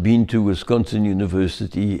mates had been to Wisconsin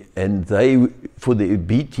University, and they, for the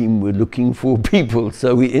B team, were looking for people.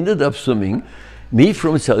 So we ended up swimming, me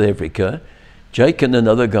from South Africa, Jake and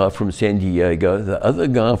another guy from San Diego, the other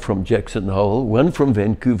guy from Jackson Hole, one from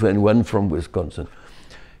Vancouver and one from Wisconsin.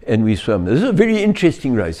 And we swam. This is a very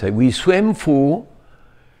interesting race. We swam for,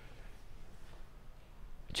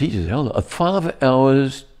 Jesus hell, 5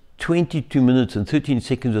 hours, 22 minutes and 13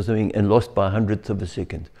 seconds or something, and lost by 100th of a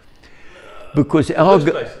second. Because our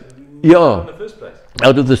guy,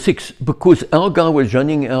 out of the 6, because our guy was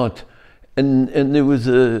running out, and there was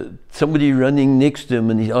somebody running next to him,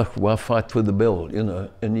 and he said, oh, why fight for the bell, you know?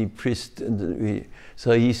 And he pressed,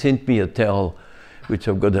 so he sent me a towel, which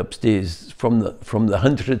I've got upstairs, from the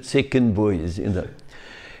 100 second boys, you know.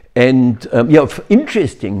 And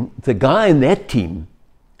interesting, the guy in that team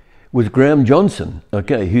was Graham Johnson,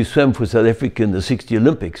 okay, who swam for South Africa in the 60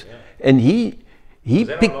 Olympics. Yeah. And he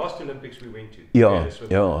picked... our last Olympics we went to.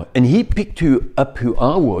 Yeah. And he picked up who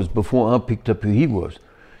I was before I picked up who he was.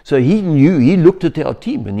 So he knew, he looked at our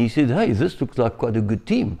team and he said, hey, this looks like quite a good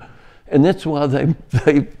team. And that's why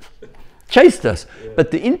they chased us. Yeah.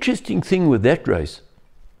 But the interesting thing with that race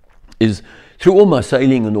is, through all my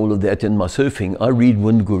sailing and all of that and my surfing, I read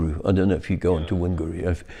Wind Guru. I don't know if you go onto Wind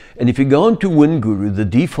Guru. And if you go onto Wind Guru, the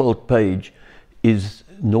default page is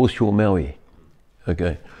North Shore Maui.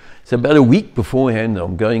 Okay. So about a week beforehand,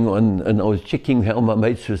 I'm going on and I was checking how my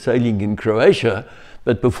mates were sailing in Croatia.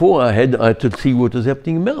 But before I had to see what was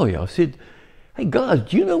happening in Maui. I said, hey guys,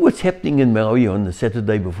 do you know what's happening in Maui on the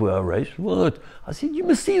Saturday before our race? What? I said, you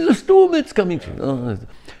must see the storm that's coming through. Oh,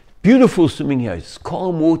 beautiful swimming here. It's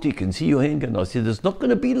calm water. You can see your hand. And I said, it's not going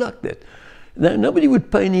to be like that. No, nobody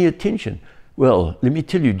would pay any attention. Well, let me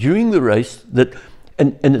tell you, during the race,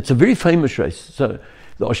 and it's a very famous race. So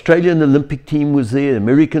the Australian Olympic team was there,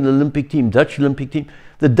 American Olympic team, Dutch Olympic team.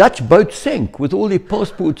 The Dutch boat sank with all their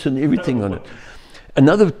passports and everything on it.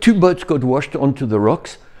 Another 2 boats got washed onto the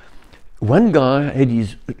rocks. One guy had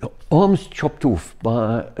his arms chopped off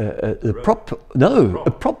by a prop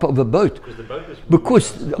of a boat.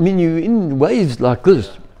 Because, I mean, you're in waves like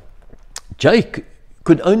this. Jake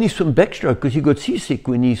could only swim backstroke because he got seasick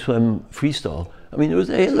when he swam freestyle. I mean, it was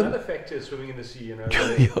a hell of... another factor swimming in the sea, you know.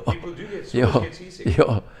 People do get seasick.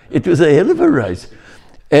 Yeah, it was a hell of a race.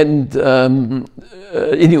 And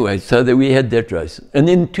anyway, so we had that race. And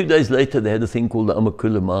then 2 days later, they had a thing called the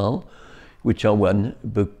Amakula Mile, which I won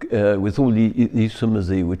with all these swimmers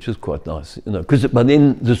there, which was quite nice. You know, because by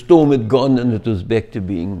then the storm had gone and it was back to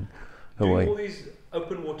being Hawaii. Doing all these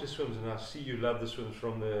open water swims, and I see you love the swims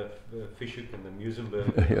from the Fischhoek and the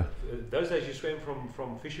Muizenberg. Yeah. Those days you swam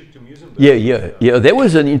from Fischhoek to Muizenberg. Yeah. That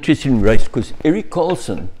was an interesting race because Eric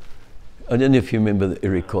Carlson, I don't know if you remember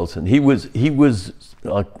Eric Carlson. He was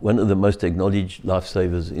like one of the most acknowledged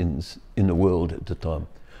lifesavers in the world at the time,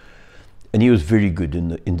 and he was very good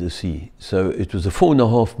in the sea. So it was a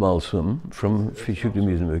 4.5 mile swim from Fischhoek to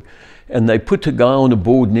Muizenberg, and they put a guy on a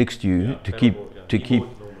board next to you to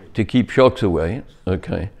keep sharks away.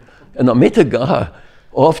 Okay, and I met a guy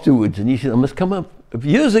afterwards, and he said, "I must come up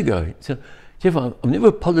years ago." He said, Geoff, I've never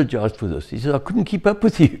apologized for this. He said, I couldn't keep up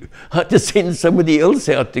with you. I had to send somebody else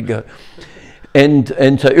out to go. And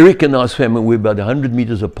so Eric and I swam, and we were about 100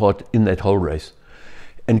 meters apart in that whole race.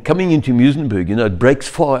 And coming into Muizenberg, you know, it breaks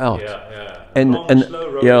far out. And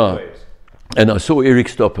I saw Eric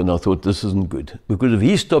stop, and I thought, this isn't good. Because if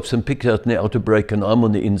he stops and picks out an outer break, and I'm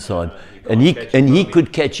on the inside, and he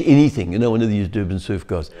could catch anything, you know, one of these Durban surf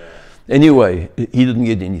guys. Anyway, he didn't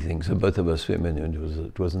get anything, so both of us swam, and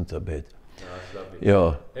it wasn't so bad.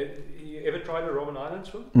 Yeah. Have you ever tried a Robben Island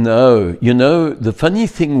swim? No. You know, the funny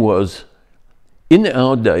thing was, in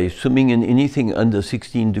our day, swimming in anything under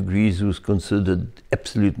 16 degrees was considered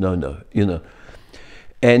absolute no-no, you know.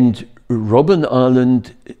 And Robben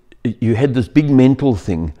Island, you had this big mental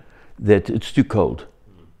thing that it's too cold.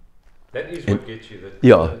 That is what gets you.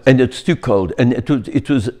 And it's too cold. And it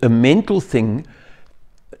was a mental thing.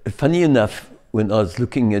 Funny enough, when I was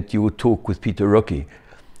looking at your talk with Peter Rocky,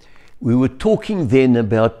 we were talking then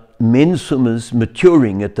about men swimmers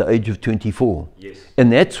maturing at the age of 24. Yes.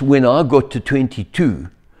 And that's when I got to 22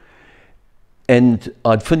 and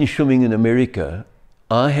I'd finished swimming in America.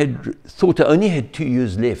 I had thought I only had 2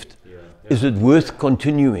 years left. Is it worth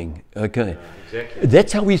continuing? Okay. Exactly.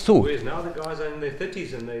 That's how we thought. Whereas now the guys are in their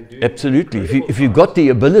 30s and they do... Absolutely. If you've got the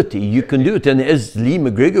ability, you can do it. And as Lee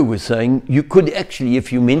McGregor was saying, you could actually,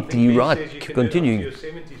 if you're mentally right, continue. Your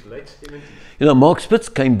 70s, late 70s. You know, Mark Spitz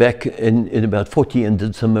came back in about 40 and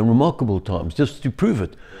did some remarkable times just to prove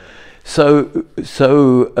it. So it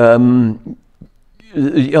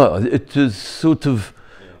was sort of...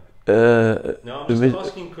 No, I'm just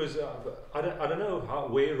asking because I don't know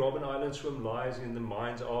where Robben Island swim lies in the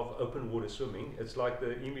minds of open water swimming. It's like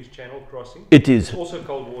the English Channel crossing. It is. It's also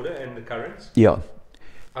cold water and the currents. Yeah.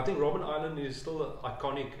 I think Robben Island is still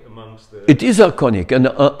iconic amongst the... It is iconic, and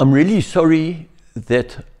I'm really sorry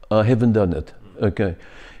that I haven't done it. Okay.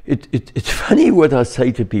 It's funny what I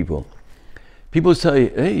say to people. People say,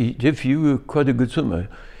 hey, Geoff, you were quite a good swimmer.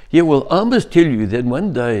 Yeah, well, I must tell you that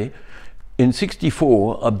one day in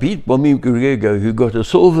 '64, I beat Bobby McGregor, who got a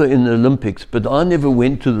silver in the Olympics, but I never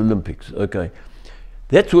went to the Olympics. Okay.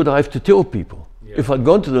 That's what I have to tell people. Yeah. If I'd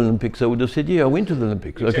gone to the Olympics, I would have said, yeah, I went to the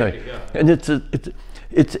Olympics. Exactly, okay. Yeah. And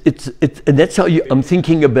and that's how I'm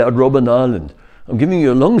thinking about Robben Island. I'm giving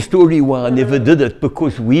you a long story why I never did it,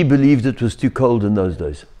 because we believed it was too cold in those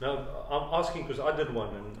days. Now, asking because I did one,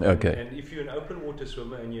 and if you're an open water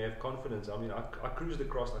swimmer and you have confidence, I mean, I cruised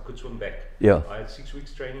across, I could swim back. Yeah. I had 6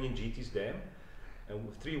 weeks training in GT's Dam, and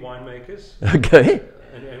with 3 winemakers. Okay.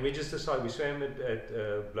 And we just decided, we swam at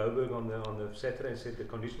Blouberg on the Saturday and said the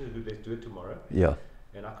conditions are good, let's do it tomorrow. Yeah.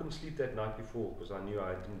 And I couldn't sleep that night before because I knew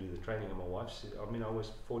I didn't do the training. And my wife said, I mean, I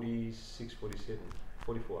was 46, 47,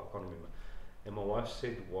 44, I can't remember. And my wife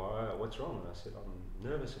said, what's wrong? And I said, I'm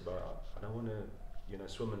nervous about it. I don't want to,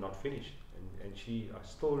 swim and not finish. And I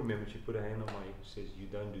still remember, she put her hand on my hip and says, you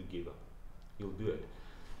don't do give up. You'll do it.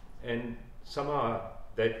 And somehow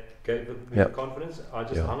that gave me the confidence. I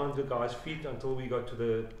just hung on the guy's feet until we got to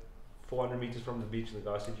the 400 meters from the beach, and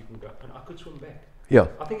the guy said, you can go. And I could swim back. Yeah.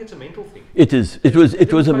 I think it's a mental thing. It is. It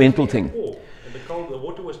was a mental thing. And the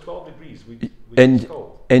water was 12 degrees. And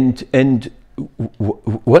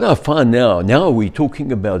what I find now we're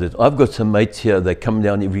talking about it. I've got some mates here. They come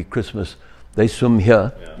down every Christmas. They swim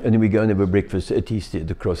here, and then we go and have a breakfast at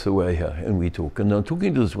Easthead across the way here, and we talk. And I'm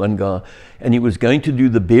talking to this one guy, and he was going to do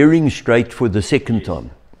the Bering Strait for the second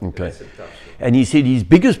time. Okay. And he said his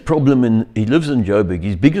biggest problem, he lives in Joburg,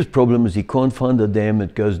 his biggest problem is he can't find a dam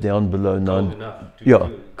that goes down below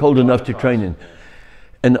cold enough to train in.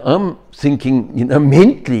 And I'm thinking,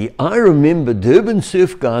 mentally, I remember Durban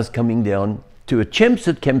surf guys coming down to a champs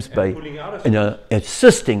at Camps Bay and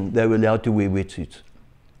insisting they were allowed to wear wetsuits.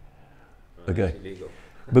 Okay.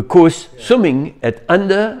 Because swimming at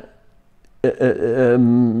under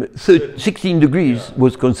 16 degrees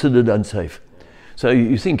was considered unsafe. So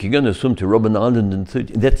you think you're going to swim to Robben Island in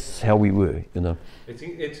 30, that's how we were,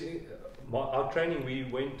 Our training, we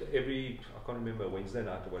went I can't remember, Wednesday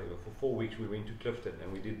night or whatever, for 4 weeks we went to Clifton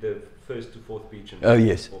and we did the first to fourth beach and back. Oh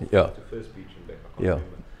yes, yeah. To first beach and back, I can't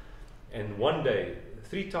remember. And one day,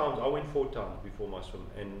 3 times, I went 4 times before my swim,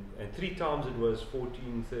 and 3 times it was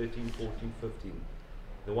 14, 13, 14, 15.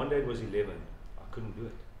 The one day it was 11. I couldn't do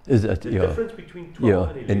it. Is that, the difference between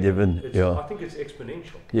 12 and 11, I think it's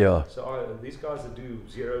exponential. Yeah. So these guys that do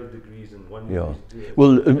 0 degrees and 1 degree.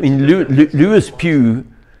 Well, I mean, Lewis Pugh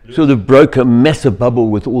sort of broke a massive bubble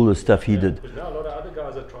with all the stuff he did. Because now a lot of other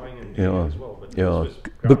guys are trying and doing it as well, but this was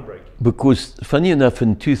groundbreaking. Because, funny enough,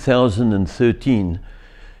 in 2013,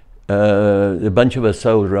 a bunch of us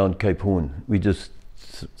sailed around Cape Horn. We just,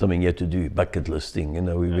 something you had to do, bucket list thing,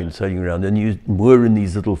 we've been sailing around, and you were in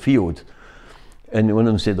these little fields. And one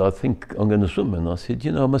of them said, I think I'm going to swim. And I said,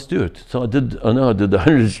 I must do it. So I did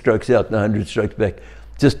 100 strokes out and 100 strokes back,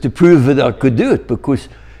 just to prove that I could do it. Because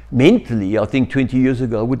mentally, I think 20 years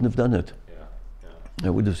ago, I wouldn't have done it. I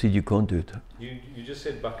would have said, you can't do it. You just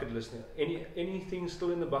said bucket list. Anything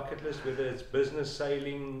still in the bucket list, whether it's business,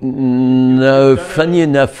 sailing? No, funny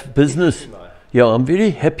enough, business. Yeah, I'm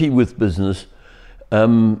very happy with business.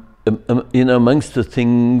 Amongst the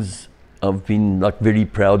things I've been very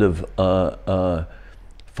proud of,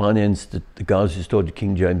 financed the guys who started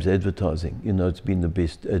King James Advertising. It's been the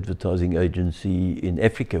best advertising agency in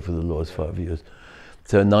Africa for the last 5 years.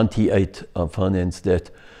 So in '98, I financed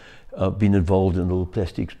that. I've been involved in a little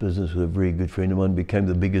plastics business with a very good friend of mine, became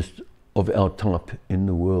the biggest of our type in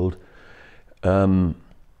the world. I'm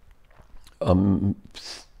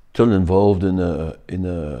still involved in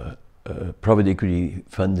a private equity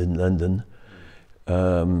fund in London.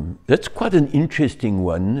 That's quite an interesting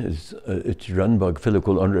one. It's run by a fellow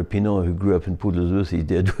called Andre Pinot, who grew up in Port Elizabeth. His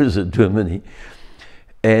dad was in Germany.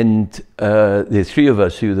 And there are 3 of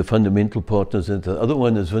us who are the fundamental partners. And the other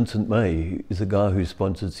one is Vincent May, who is the guy who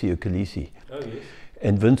sponsored Siya Kolisi. Oh, yes.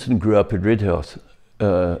 And Vincent grew up at Red House.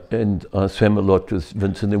 And I swam a lot with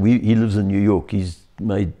Vincent. And he lives in New York. He's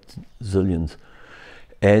made zillions.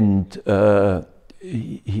 And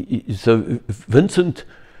so Vincent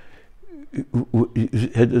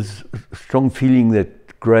had a strong feeling that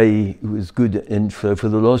Gray was good, and for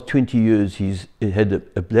the last 20 years he's had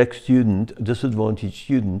a black student, a disadvantaged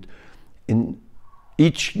student, in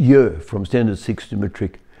each year from standard 6 to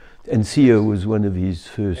matric, and Siya was one of his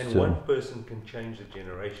first. And one person can change a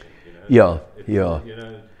generation, to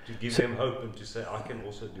give them hope and to say, I can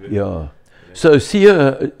also do it. Yeah. So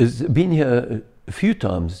Siya has been here a few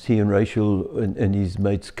times, he and Rachel and his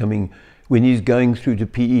mates coming when he's going through to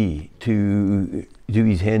PE to do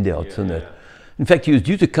his handouts and that. In fact, he was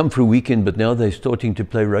due to come for a weekend, but now they're starting to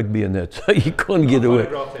play rugby and that, so he can't get away.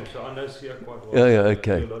 Them, so I know Siya quite well.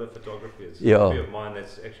 Okay. I do a lot of photography. It's a hobby of mine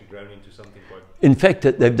that's actually grown into something quite... In fact,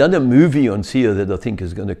 they've done a movie on Siya that I think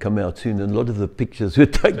is going to come out soon, and a lot of the pictures were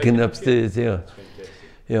taken upstairs. That's fantastic.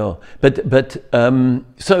 Yeah, but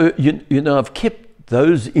so I've kept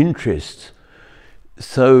those interests.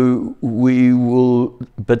 So we will,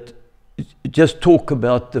 but just talk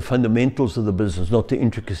about the fundamentals of the business, not the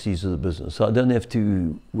intricacies of the business. So I don't have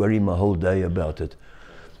to worry my whole day about it.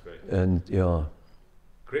 That's great. And yeah.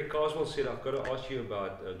 Greg Carswell said, I've got to ask you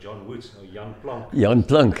about John Woods, or Jan Plank. Jan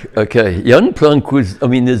Plank, okay. Jan Plank was, I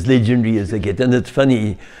mean, as legendary as they get. And it's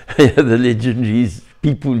funny, the legendary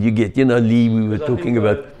people you get. You know, Lee, we were talking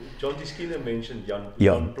about. John Tiskina mentioned Jan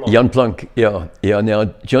Plank. Jan Plank, yeah. Now,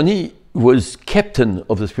 Johnny was captain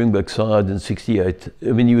of the Springbok side in '68.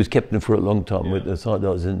 I mean, he was captain for a long time with the side. I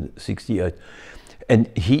was in '68. And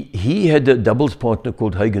he had a doubles partner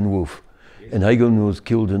called Hagen Wolf. Yes. And Hagen was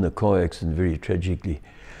killed in a car accident very tragically.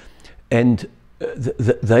 And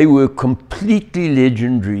they were completely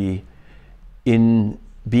legendary in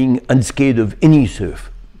being unscared of any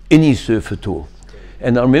surf at all.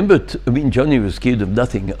 And I remember, Johnny was scared of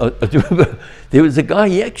nothing. I remember there was a guy,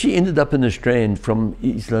 he actually ended up in the Strand from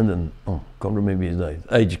East London. Oh, can't remember his name,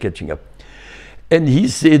 age catching up. And he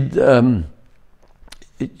said,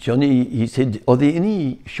 Johnny, he said, are there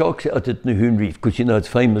any sharks out at Nahoon Reef? Because you know it's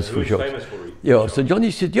famous for sharks. Famous for reef. Yeah, so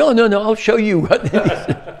Johnny said, yeah, no, I'll show you one.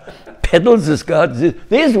 Paddles this guy and says,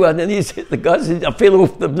 there's one. And he said, the guy said, I fell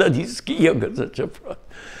off the bloody ski. I got such a fright.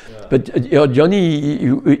 Yeah. But Johnny,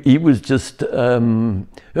 he was just a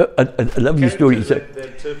lovely story.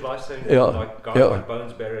 That surf lifestyle, like guys like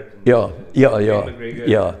Bones Barrett. And,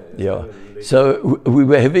 McGregor, So we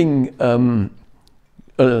were having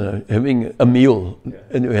having a meal,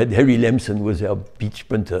 and we had Harry Lamson was our beach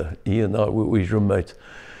sprinter. He and I were always roommates.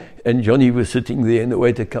 And Johnny was sitting there, and the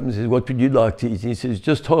waiter comes and says, what would you like to eat? He says,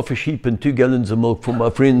 just half a sheep and 2 gallons of milk for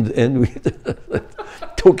my friend. And we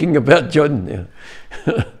talking about John. Yeah.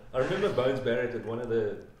 I remember Bones Barrett at one of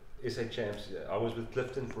the SA champs. I was with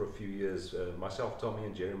Clifton for a few years. Myself, Tommy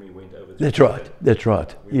and Jeremy went over. That's right.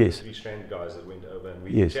 We were yes. 3 Strand guys that went over, and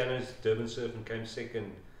we challenged Durban Surf and came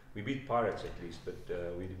second. We beat Pirates at least, but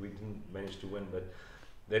we didn't manage to win. But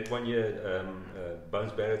that one year,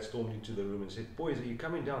 Bones Barrett stormed into the room and said, boys, are you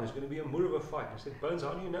coming down? There's going to be a moor of a fight. I said, Bones,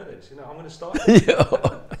 how do you know that? He said, no, I'm going to start.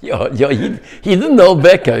 He didn't hold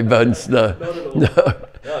back, Bones? No. Not at all. No.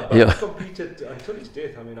 Bones competed until his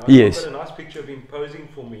death. I mean, I've got a nice picture of him posing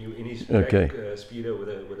for me in his black speedo with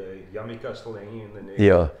a Yamika still hanging in the neck.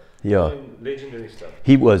 Yeah. I mean, legendary stuff.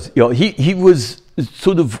 He was. Yeah, he was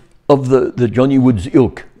sort of the Johnny Woods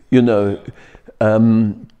ilk, you know.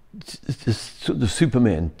 Sort of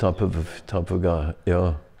Superman type of guy,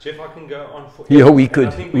 yeah. Geoff, I can go on for. Yeah, we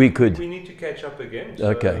could. We need to catch up again.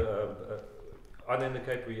 So, okay. I'll end the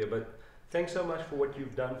Cape here, but thanks so much for what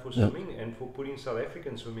you've done for swimming and for putting South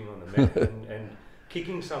African swimming on the map and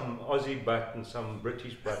kicking some Aussie butt and some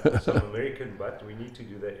British butt and some American butt. We need to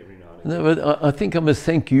do that every now and again. No, but I think I must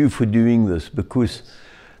thank you for doing this because.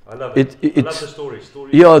 I love it. I love the stories.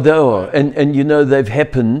 Yeah, they are, and you know they've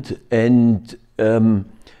happened, and.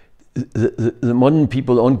 The modern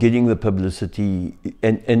people aren't getting the publicity,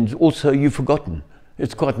 and also you've forgotten.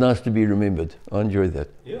 It's quite nice to be remembered. I enjoy that.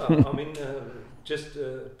 Yeah, I mean,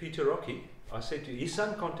 Peter Rocky, I said to his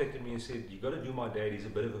son contacted me and said, you got to do my dad, he's a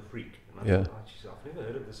bit of a freak. And I thought, oh, geez, I've never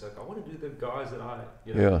heard of this. Like, I want to do the guys that I,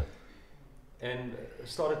 and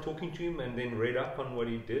started talking to him and then read up on what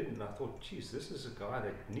he did. And I thought, geez, this is a guy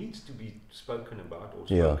that needs to be spoken about or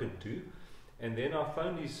spoken to. And then I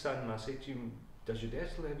phoned his son and I said to him, does your dad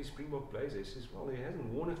still have his Springbok blazer? He says, well, he hasn't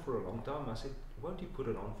worn it for a long time. I said, won't he put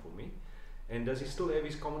it on for me? And does he still have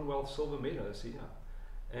his Commonwealth silver medal? I said,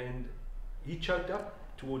 yeah. And he choked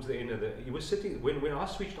up towards the end of he was sitting, when I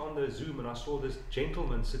switched on the Zoom and I saw this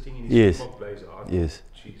gentleman sitting in his Springbok blazer, I thought, geez,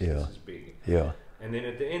 this is big. Yeah. And then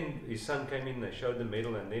at the end, his son came in, they showed the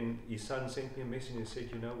medal, and then his son sent me a message and said,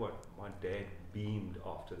 you know what, my dad beamed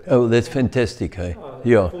after that. Oh, that's fantastic, hey?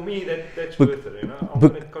 Yeah. For me, that's worth it, you know. I'm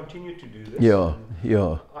going to continue to do this. Yeah.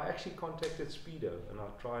 I actually contacted Speedo, and I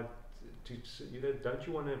tried to, you know, don't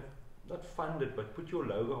you want to, not fund it, but put your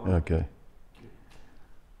logo on it. Okay.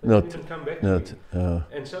 Not even come back to me.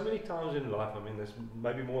 And so many times in life, I mean, there's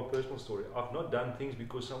maybe more a personal story. I've not done things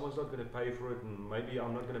because someone's not going to pay for it, and maybe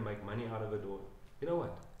I'm not going to make money out of it, or you know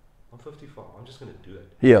what? I'm 55. I'm just going to do it.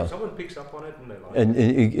 Yeah. If someone picks up on it and they like it. And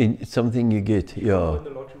it's something you get. You can't win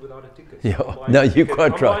the lottery without a ticket. Yeah. No, you're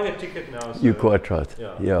quite right. I'm buying a ticket now. So you're quite right.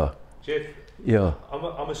 Yeah. Jeff. Yeah.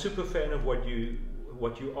 I'm a super fan of what you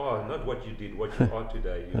are, not what you did, what you are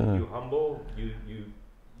today. You're humble. You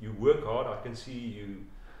work hard. I can see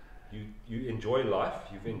you enjoy life.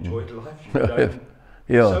 You've enjoyed life. You've done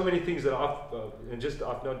so many things that I've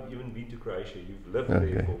not even been to Croatia. You've lived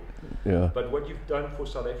there for. But what you've done for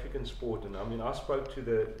South African sport, and I mean, I spoke to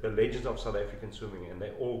the legends of South African swimming, and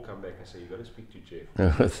they all come back and say, "You got to speak to Geoff."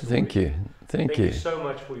 Thank you. Thank you so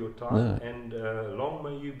much for your time, and long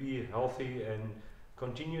may you be healthy and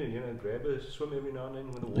continue, you know, grab a swim every now and then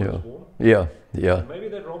when the water's warm. Yeah, yeah. Maybe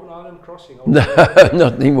that Robben Island crossing. No,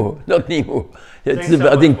 not anymore, not anymore. It's Thanks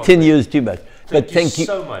so I think much, 10 years too much. Thank But thank you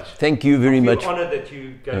so much. Thank you very I feel much. honoured that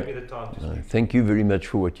you gave me the time to speak. Thank you very much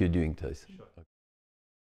for what you're doing, Toth.